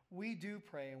application. We do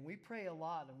pray, and we pray a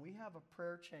lot, and we have a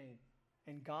prayer chain,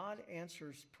 and God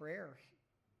answers prayer.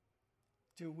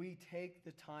 Do we take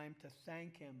the time to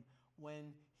thank him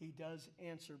when he does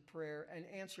answer prayer, and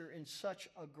answer in such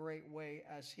a great way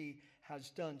as he has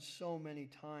done so many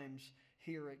times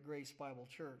here at Grace Bible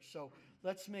Church? So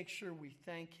let's make sure we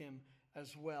thank him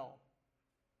as well.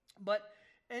 But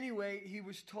anyway, he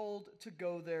was told to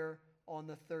go there on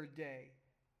the third day.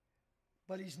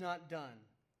 But he's not done.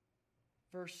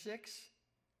 Verse 6,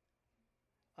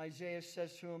 Isaiah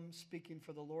says to him, speaking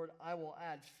for the Lord, I will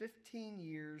add 15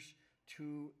 years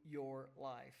to your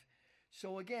life.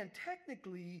 So again,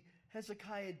 technically,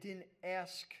 Hezekiah didn't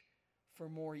ask for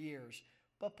more years.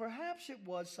 But perhaps it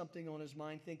was something on his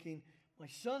mind, thinking, my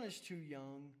son is too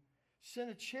young.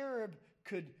 Sennacherib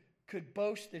could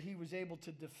boast that he was able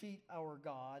to defeat our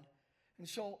God. And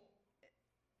so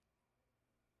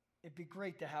it'd be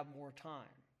great to have more time.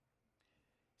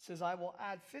 It says, I will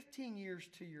add 15 years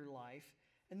to your life.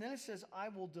 And then it says, I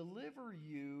will deliver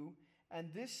you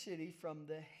and this city from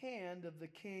the hand of the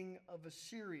king of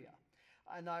Assyria.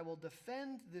 And I will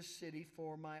defend this city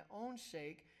for my own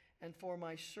sake and for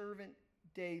my servant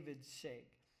David's sake.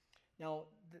 Now,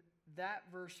 that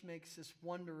verse makes us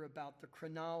wonder about the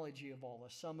chronology of all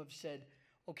this. Some have said,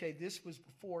 okay, this was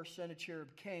before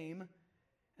Sennacherib came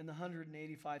and the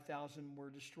 185,000 were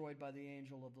destroyed by the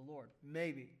angel of the Lord.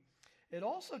 Maybe. It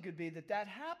also could be that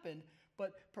happened,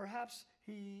 but perhaps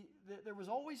there was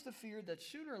always the fear that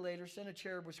sooner or later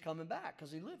Sennacherib was coming back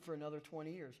because he lived for another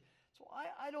 20 years. So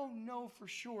I don't know for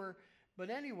sure, but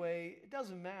anyway, it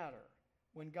doesn't matter.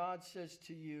 When God says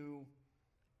to you,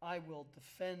 I will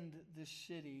defend this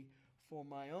city for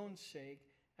my own sake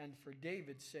and for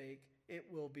David's sake, it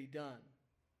will be done.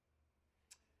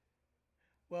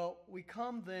 Well, we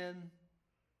come then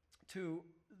to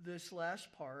this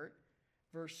last part,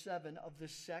 verse 7 of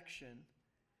this section,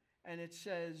 and it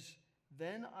says,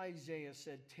 Then Isaiah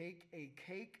said, Take a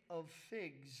cake of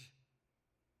figs.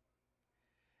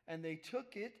 And they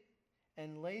took it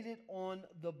and laid it on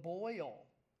the boil,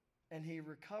 and he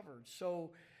recovered.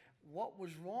 So what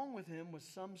was wrong with him was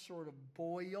some sort of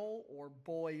boil or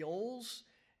boils,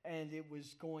 and it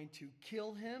was going to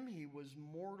kill him. He was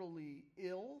mortally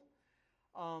ill.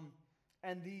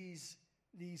 And these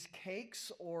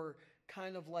cakes, or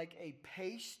kind of like a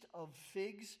paste of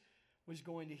figs, was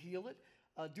going to heal it.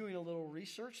 Doing a little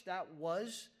research, that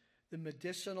was the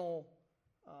medicinal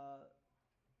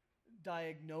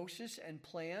diagnosis and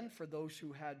plan for those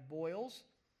who had boils.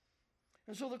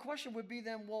 And so the question would be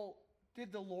then, well,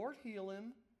 did the Lord heal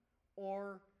him,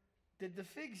 or did the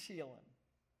figs heal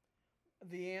him?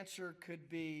 The answer could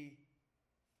be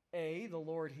A, the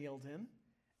Lord healed him,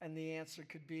 and the answer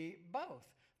could be both.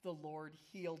 The Lord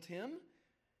healed him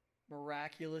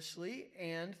miraculously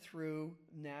and through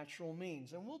natural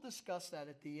means. And we'll discuss that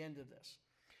at the end of this.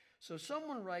 So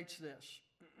someone writes this.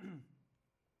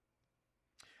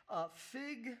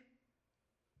 Fig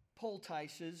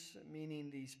poultices,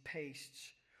 meaning these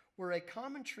pastes, were a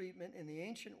common treatment in the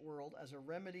ancient world as a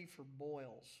remedy for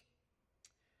boils.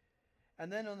 And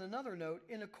then on another note,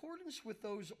 in accordance with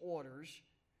those orders,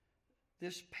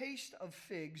 this paste of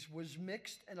figs was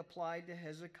mixed and applied to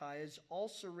Hezekiah's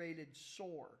ulcerated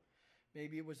sore.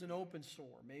 Maybe it was an open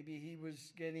sore. Maybe he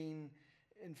was getting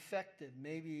infected.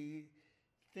 Maybe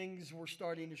things were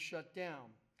starting to shut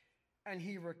down. And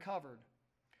he recovered.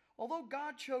 Although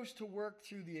God chose to work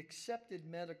through the accepted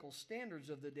medical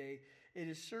standards of the day, it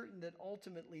is certain that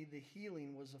ultimately the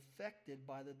healing was effected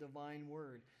by the divine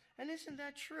word. And isn't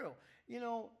that true? You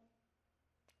know,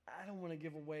 I don't want to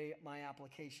give away my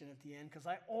application at the end because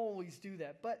I always do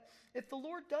that. But if the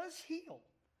Lord does heal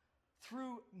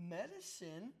through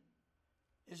medicine,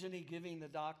 isn't he giving the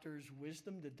doctors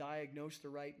wisdom to diagnose the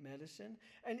right medicine?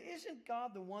 And isn't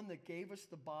God the one that gave us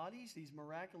the bodies, these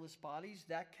miraculous bodies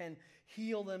that can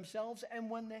heal themselves? And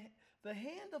when the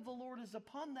hand of the Lord is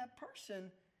upon that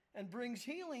person and brings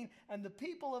healing, and the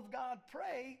people of God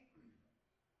pray,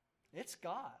 it's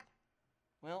God.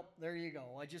 Well, there you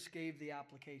go. I just gave the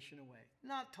application away.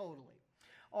 Not totally.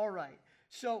 All right.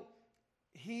 So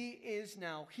he is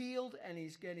now healed, and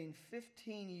he's getting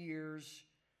 15 years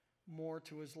more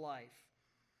to his life.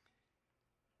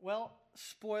 Well,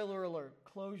 spoiler alert.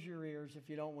 Close your ears if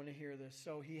you don't want to hear this.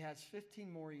 So he has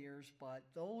 15 more years, but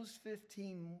those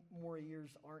 15 more years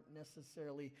aren't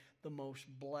necessarily the most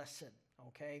blessed.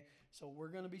 Okay? So we're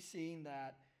going to be seeing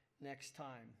that next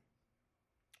time.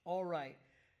 All right.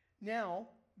 Now,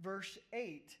 verse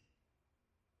 8.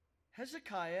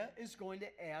 Hezekiah is going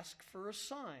to ask for a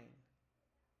sign.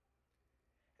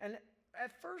 And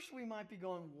at first we might be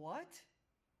going, what?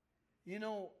 You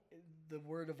know, the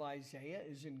word of Isaiah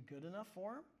isn't good enough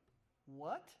for him?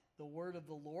 What? The word of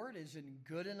the Lord isn't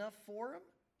good enough for him?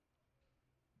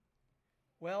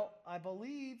 Well, I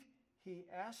believe he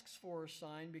asks for a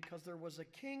sign because there was a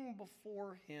king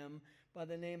before him by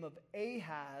the name of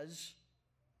Ahaz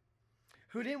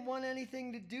who didn't want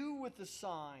anything to do with the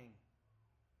sign.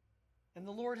 And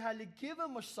the Lord had to give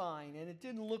him a sign, and it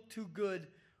didn't look too good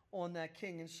on that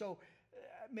king. And so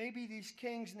maybe these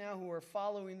kings now who are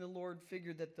following the Lord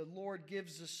figured that the Lord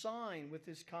gives a sign with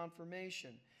his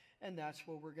confirmation. And that's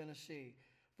what we're going to see.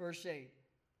 Verse 8.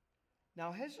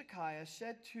 Now Hezekiah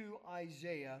said to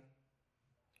Isaiah,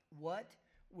 what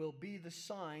will be the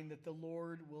sign that the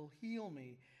Lord will heal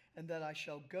me, and that I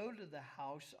shall go to the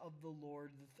house of the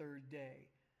Lord the third day?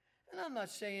 And I'm not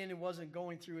saying it wasn't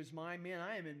going through his mind, man,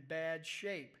 I am in bad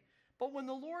shape. But when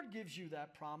the Lord gives you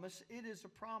that promise, it is a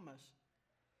promise.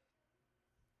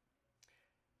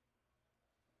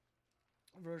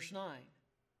 Verse 9,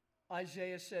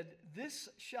 Isaiah said, this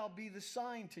shall be the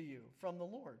sign to you from the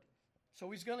Lord.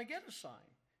 So he's going to get a sign.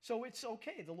 So it's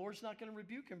okay. The Lord's not going to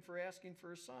rebuke him for asking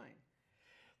for a sign.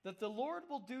 That the Lord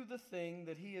will do the thing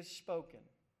that he has spoken.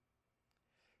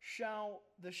 Shall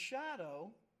the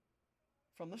shadow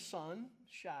from the sun,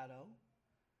 shadow,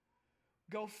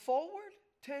 go forward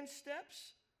 10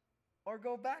 steps or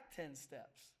go back 10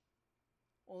 steps?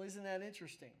 Well, isn't that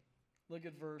interesting? Look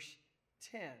at verse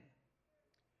 10.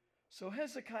 So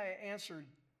Hezekiah answered,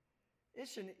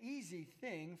 it's an easy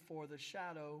thing for the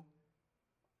shadow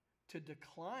to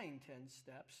decline 10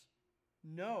 steps.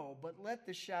 No, but let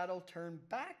the shadow turn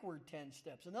backward 10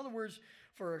 steps. In other words,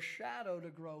 for a shadow to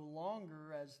grow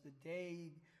longer as the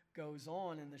day goes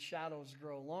on and the shadows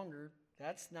grow longer,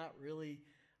 that's not really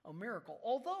a miracle.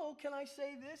 Although, can I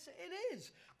say this? It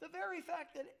is. The very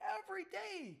fact that every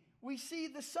day we see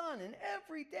the sun, and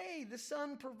every day the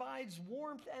sun provides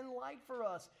warmth and light for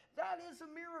us, that is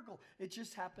a miracle. It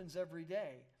just happens every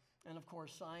day. And of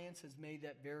course, science has made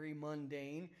that very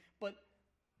mundane. But,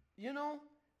 you know,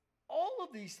 all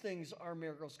of these things are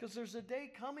miracles, because there's a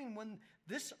day coming when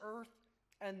this earth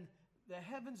and the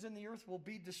heavens and the earth will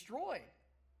be destroyed.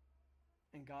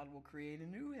 And God will create a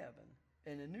new heaven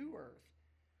and a new earth.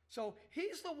 So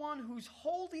he's the one who's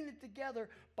holding it together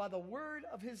by the word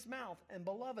of his mouth. And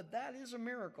beloved, that is a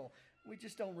miracle. We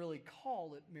just don't really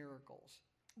call it miracles.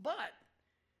 But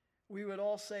we would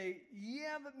all say,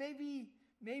 yeah, but maybe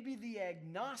the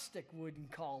agnostic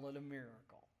wouldn't call it a miracle.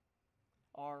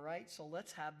 All right, so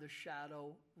let's have the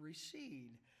shadow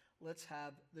recede. Let's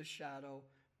have the shadow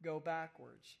go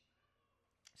backwards.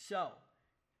 So,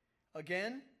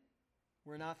 again,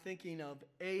 we're not thinking of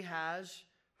Ahaz,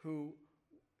 who,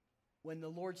 when the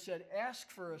Lord said, ask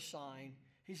for a sign,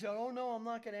 he said, oh no, I'm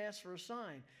not going to ask for a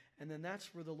sign. And then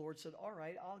that's where the Lord said, all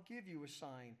right, I'll give you a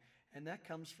sign. And that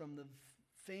comes from the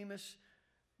famous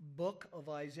book of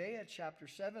Isaiah, chapter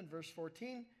 7, verse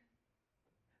 14.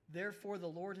 Therefore the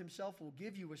Lord himself will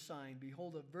give you a sign.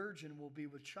 Behold, a virgin will be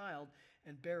with child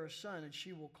and bear a son, and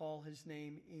she will call his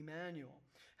name Emmanuel.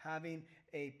 Having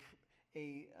a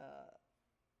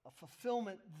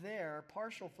fulfillment there,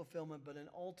 partial fulfillment, but an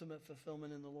ultimate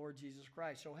fulfillment in the Lord Jesus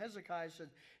Christ. So Hezekiah said,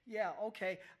 yeah,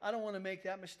 okay, I don't want to make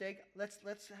that mistake. Let's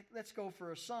go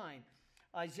for a sign.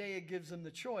 Isaiah gives him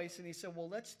the choice, and he said, well,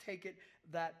 let's take it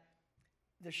that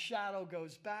the shadow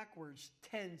goes backwards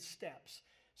 10 steps.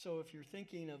 So if you're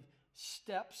thinking of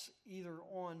steps, either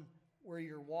on where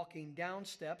you're walking down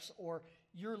steps or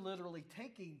you're literally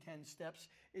taking 10 steps,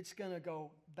 it's going to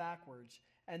go backwards.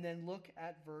 And then look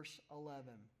at verse 11.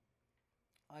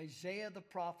 Isaiah the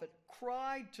prophet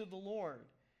cried to the Lord,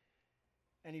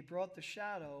 and he brought the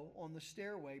shadow on the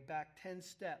stairway back 10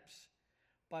 steps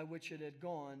by which it had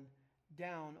gone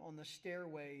down on the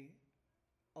stairway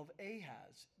of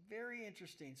Ahaz. Very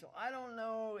interesting. So I don't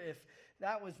know if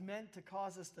that was meant to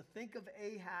cause us to think of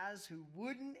Ahaz, who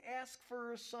wouldn't ask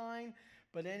for a sign.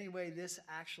 But anyway, this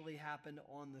actually happened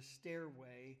on the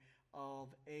stairway of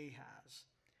Ahaz.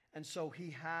 And so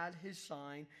he had his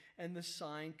sign, and the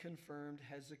sign confirmed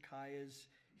Hezekiah's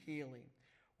healing.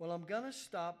 Well, I'm going to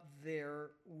stop there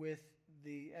with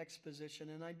the exposition,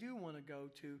 and I do want to go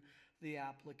to the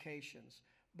applications.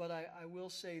 But I will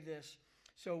say this.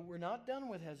 So we're not done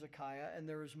with Hezekiah, and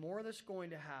there is more that's going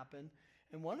to happen.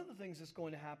 And one of the things that's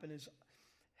going to happen is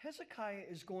Hezekiah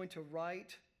is going to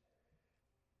write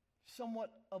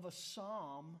somewhat of a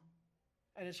psalm,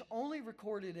 and it's only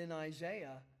recorded in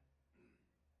Isaiah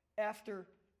after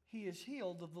he is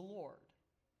healed of the Lord.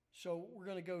 So we're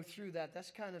going to go through that.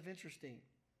 That's kind of interesting.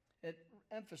 It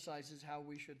emphasizes how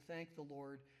we should thank the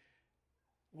Lord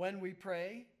when we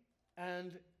pray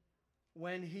and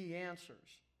when he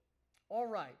answers. All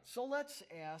right, so let's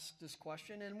ask this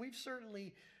question, and we've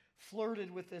certainly flirted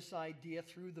with this idea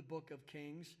through the book of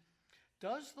Kings.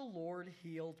 Does the Lord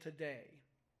heal today?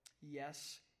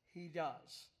 Yes, he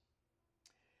does.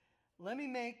 Let me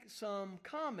make some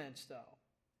comments, though.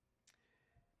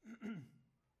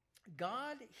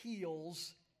 God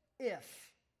heals if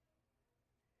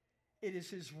it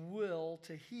is his will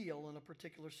to heal in a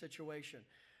particular situation.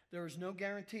 There is no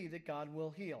guarantee that God will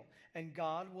heal, and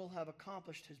God will have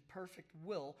accomplished his perfect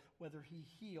will whether he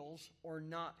heals or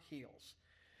not heals.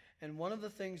 And one of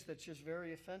the things that's just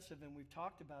very offensive, and we've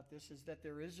talked about this, is that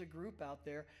there is a group out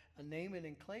there, a name it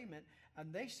and claim it,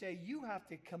 and they say you have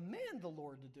to command the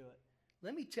Lord to do it.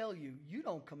 Let me tell you, you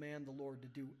don't command the Lord to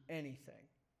do anything.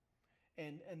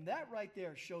 And that right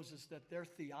there shows us that their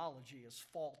theology is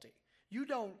faulty. You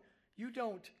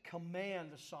don't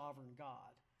command the sovereign God.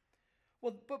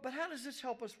 Well, but how does this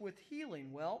help us with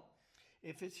healing? Well,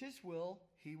 if it's his will,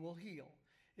 he will heal.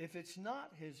 If it's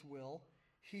not his will,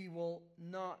 he will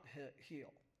not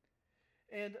heal.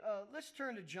 And let's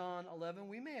turn to John 11.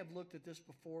 We may have looked at this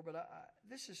before, but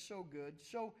this is so good.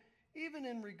 So even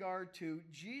in regard to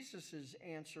Jesus'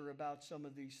 answer about some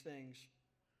of these things,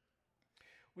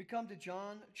 we come to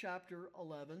John chapter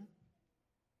 11.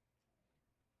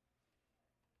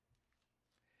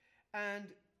 And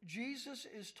Jesus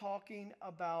is talking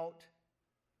about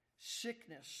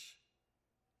sickness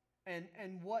and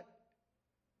what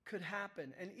could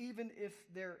happen, and even if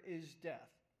there is death.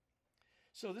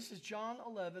 So this is John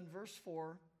 11, verse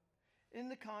 4, in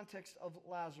the context of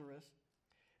Lazarus.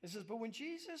 It says, "But when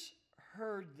Jesus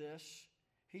heard this,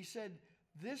 he said,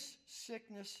 'This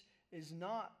sickness is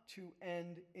not to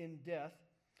end in death,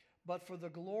 but for the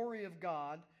glory of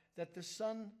God, that the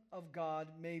Son of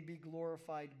God may be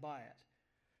glorified by it.'"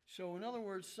 So in other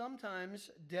words, sometimes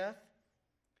death,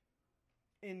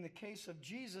 in the case of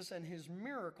Jesus and his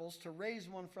miracles to raise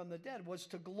one from the dead, was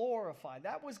to glorify.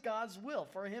 That was God's will,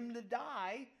 for him to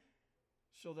die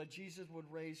so that Jesus would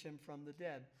raise him from the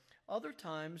dead. Other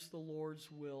times, the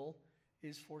Lord's will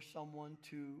is for someone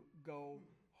to go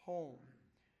home.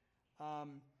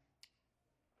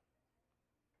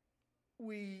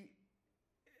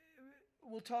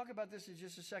 We'll talk about this in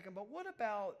just a second, but what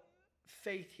about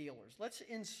faith healers? Let's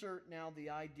insert now the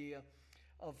idea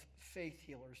of faith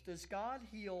healers. Does God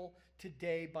heal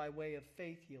today by way of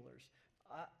faith healers?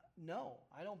 No,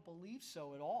 I don't believe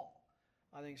so at all.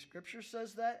 I think Scripture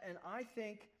says that, and I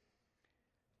think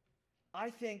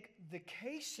the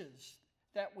cases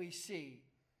that we see,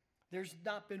 there's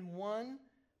not been one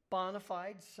bona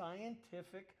fide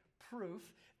scientific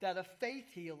proof that a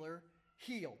faith healer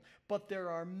healed. But there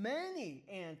are many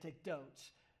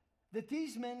anecdotes that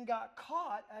these men got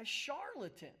caught as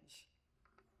charlatans.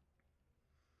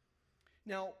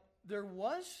 Now, there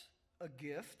was a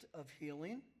gift of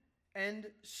healing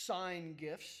and sign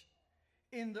gifts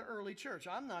in the early church.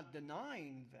 I'm not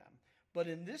denying them. But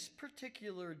in this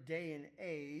particular day and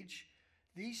age,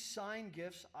 these sign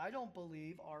gifts, I don't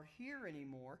believe, are here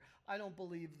anymore. I don't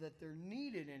believe that they're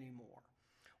needed anymore.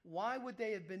 Why would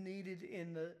they have been needed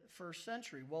in the first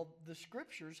century? Well, the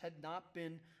Scriptures had not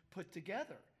been put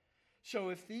together. So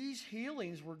if these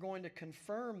healings were going to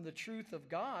confirm the truth of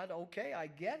God, okay, I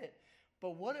get it.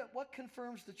 But what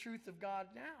confirms the truth of God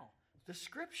now? The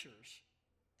Scriptures.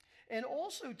 And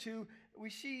also, too, we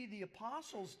see the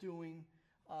apostles doing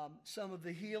some of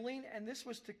the healing, and this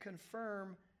was to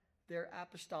confirm their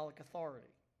apostolic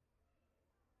authority.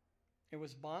 It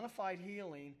was bona fide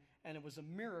healing, and it was a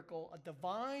miracle, a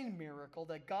divine miracle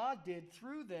that God did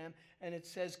through them. And it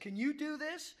says, can you do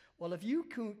this? Well, if you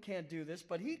can't do this,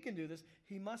 but he can do this,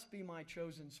 he must be my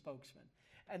chosen spokesman.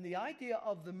 And the idea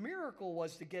of the miracle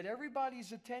was to get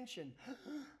everybody's attention.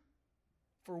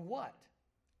 For what?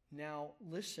 Now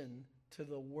listen to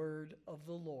the word of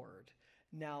the Lord.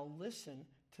 Now listen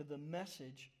to the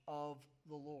message of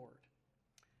the Lord.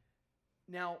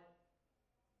 Now,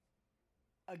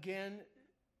 again,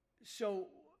 so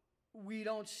we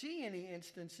don't see any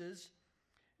instances.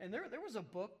 And there was a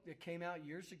book that came out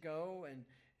years ago, and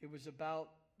it was about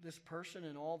this person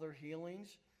and all their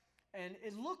healings. And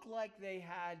it looked like they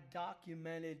had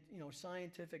documented,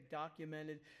 scientific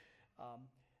documented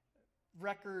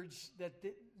records that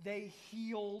they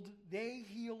healed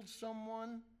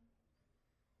someone.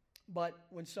 But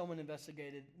when someone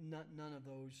investigated, none of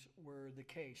those were the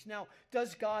case. Now,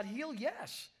 does God heal?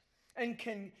 Yes. And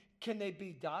can they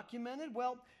be documented?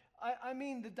 Well, I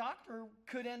mean, the doctor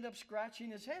could end up scratching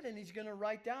his head and he's going to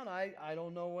write down, I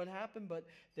don't know what happened, but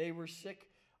they were sick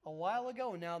a while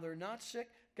ago and now they're not sick.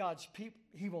 God's people,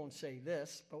 he won't say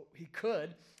this, but he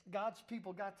could. God's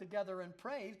people got together and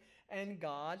prayed and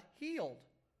God healed.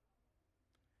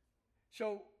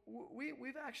 So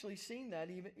we've actually seen that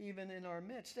even in our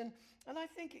midst. And I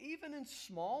think even in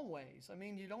small ways. I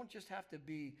mean, you don't just have to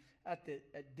be at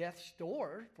death's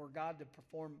door for God to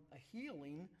perform a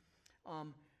healing.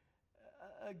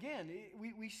 Again,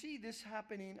 we see this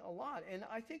happening a lot. And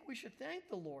I think we should thank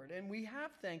the Lord. And we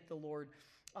have thanked the Lord.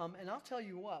 And I'll tell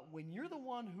you what, when you're the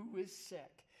one who is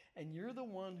sick and you're the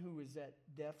one who is at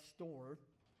death's door,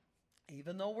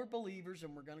 even though we're believers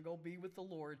and we're going to go be with the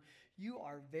Lord, you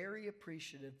are very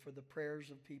appreciative for the prayers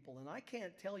of people. And I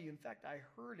can't tell you, in fact, I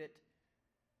heard it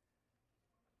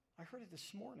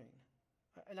this morning.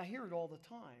 And I hear it all the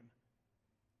time.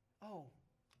 Oh,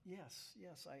 yes,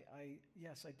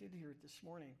 I did hear it this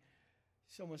morning.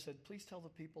 Someone said, please tell the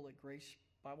people at Grace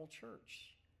Bible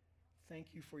Church,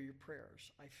 thank you for your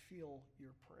prayers. I feel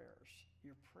your prayers.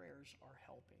 Your prayers are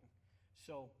helping.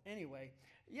 So anyway,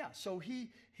 so he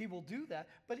will do that.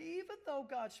 But even though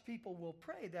God's people will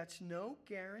pray, that's no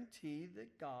guarantee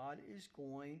that God is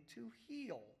going to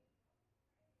heal.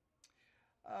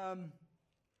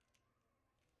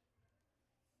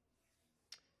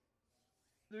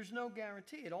 There's no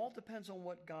guarantee. It all depends on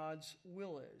what God's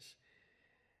will is.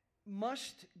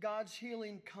 Must God's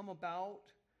healing come about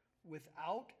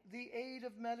without the aid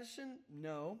of medicine?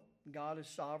 No. God is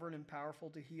sovereign and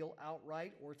powerful to heal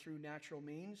outright or through natural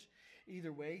means.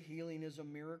 Either way, healing is a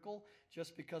miracle.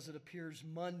 Just because it appears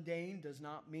mundane does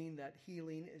not mean that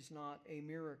healing is not a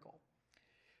miracle.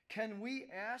 Can we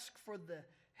ask for the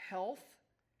health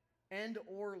and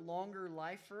or longer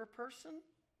life for a person?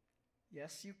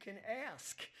 Yes, you can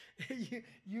ask. It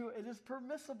is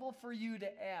permissible for you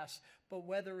to ask, but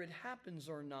whether it happens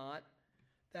or not,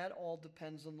 that all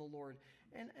depends on the Lord.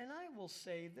 And I will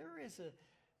say there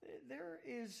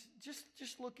is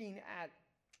just looking at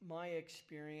my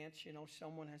experience,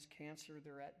 someone has cancer,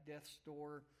 they're at death's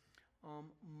door.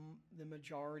 The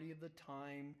majority of the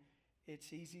time,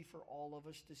 it's easy for all of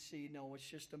us to see, no, it's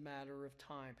just a matter of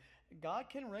time. God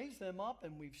can raise them up,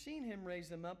 and we've seen him raise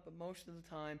them up, but most of the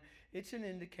time, it's an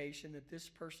indication that this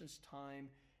person's time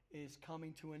is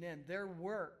coming to an end. Their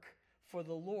work for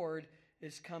the Lord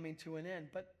is coming to an end.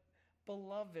 But,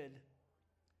 beloved,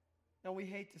 now we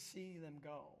hate to see them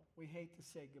go. We hate to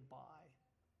say goodbye.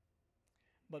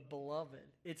 But, beloved,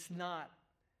 it's not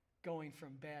going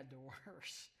from bad to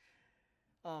worse.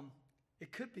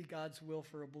 It could be God's will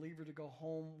for a believer to go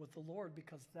home with the Lord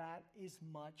because that is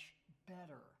much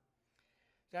better.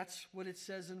 That's what it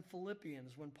says in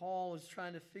Philippians. When Paul is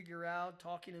trying to figure out,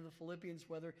 talking to the Philippians,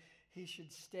 whether he should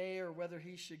stay or whether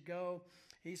he should go,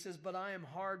 he says, but I am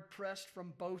hard pressed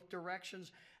from both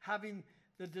directions, having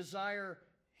the desire,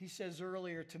 he says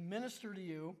earlier, to minister to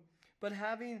you, but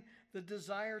having the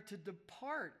desire to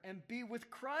depart and be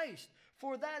with Christ,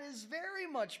 for that is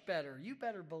very much better. You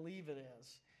better believe it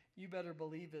is. You better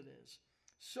believe it is.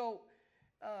 So,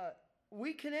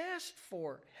 we can ask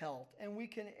for health and we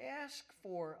can ask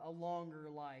for a longer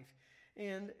life.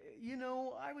 And,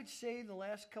 I would say in the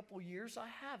last couple of years, I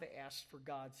have asked for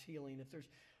God's healing. If there's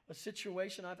a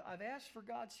situation, I've asked for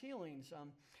God's healings.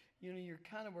 You're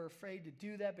kind of afraid to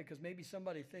do that because maybe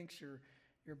somebody thinks you're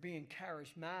being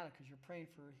charismatic because you're praying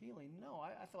for a healing. No,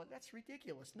 I thought that's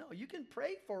ridiculous. No, you can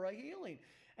pray for a healing.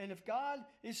 And if God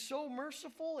is so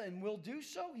merciful and will do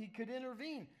so, he could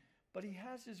intervene. But he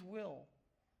has his will.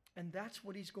 And that's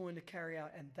what he's going to carry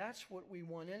out. And that's what we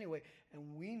want anyway.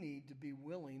 And we need to be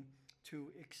willing to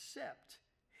accept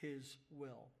his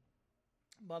will.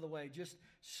 By the way, just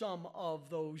some of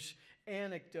those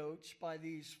anecdotes by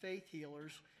these faith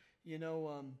healers.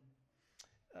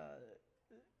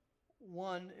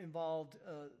 One involved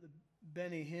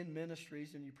Benny Hinn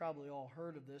Ministries, and you probably all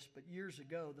heard of this, but years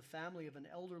ago, the family of an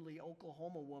elderly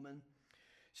Oklahoma woman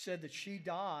said that she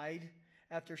died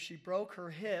after she broke her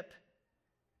hip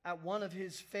at one of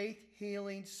his faith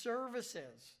healing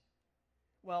services.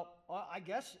 Well, I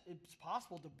guess it's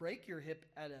possible to break your hip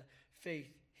at a faith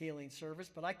healing service,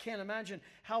 but I can't imagine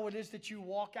how it is that you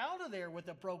walk out of there with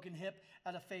a broken hip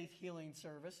at a faith healing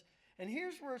service. And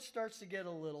here's where it starts to get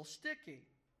a little sticky.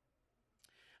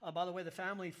 By the way, the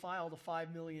family filed a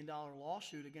 $5 million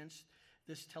lawsuit against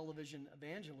this television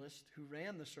evangelist who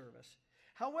ran the service.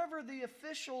 However, the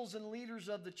officials and leaders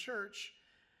of the church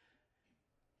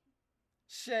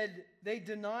said they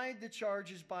denied the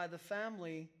charges by the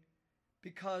family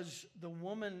because the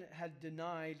woman had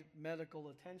denied medical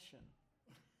attention.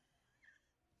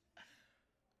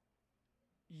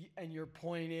 And your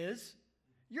point is,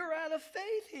 you're at a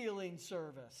faith healing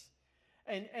service.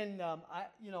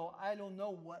 I don't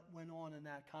know what went on in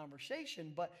that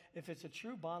conversation, but if it's a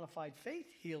true bona fide faith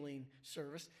healing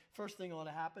service, first thing ought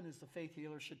to happen is the faith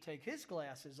healer should take his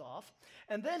glasses off,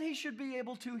 and then he should be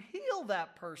able to heal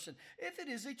that person if it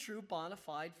is a true bona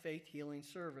fide faith healing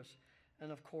service.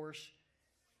 And of course,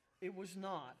 it was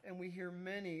not, and we hear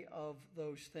many of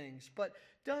those things. But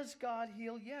does God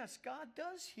heal? Yes, God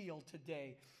does heal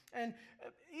today. And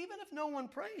even if no one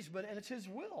prays, and it's His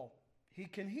will, He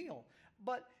can heal.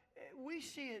 But we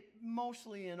see it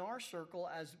mostly in our circle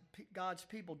as God's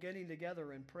people getting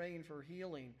together and praying for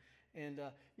healing. And,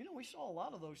 we saw a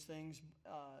lot of those things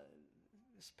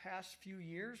this past few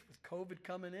years with COVID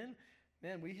coming in.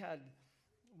 Man, we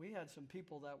had some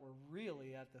people that were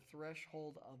really at the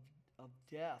threshold of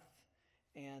death.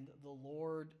 And the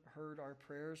Lord heard our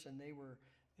prayers, and they were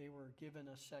given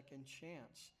a second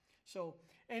chance. So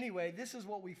anyway, this is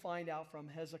what we find out from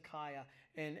Hezekiah.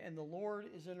 And the Lord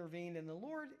is intervened, and the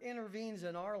Lord intervenes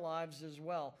in our lives as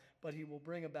well, but He will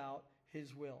bring about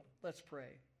His will. Let's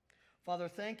pray. Father,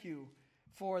 thank you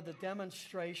for the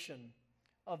demonstration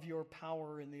of your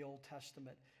power in the Old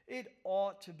Testament. It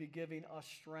ought to be giving us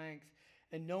strength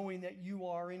and knowing that you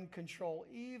are in control,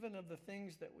 even of the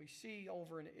things that we see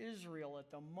over in Israel at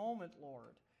the moment,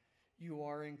 Lord. You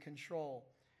are in control.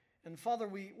 And Father,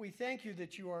 we thank you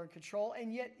that you are in control,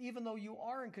 and yet even though you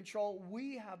are in control,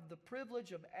 we have the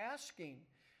privilege of asking.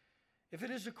 If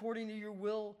it is according to your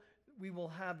will, we will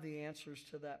have the answers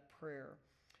to that prayer.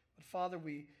 But Father,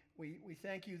 we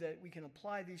thank you that we can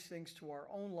apply these things to our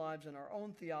own lives and our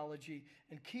own theology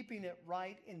and keeping it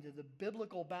right into the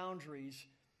biblical boundaries.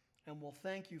 And we'll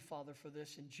thank you, Father, for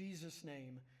this. In Jesus'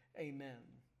 name, amen.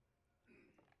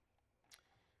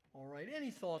 All right,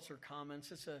 any thoughts or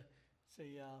comments? It's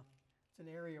an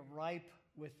area ripe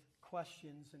with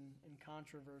questions and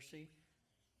controversy.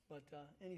 But any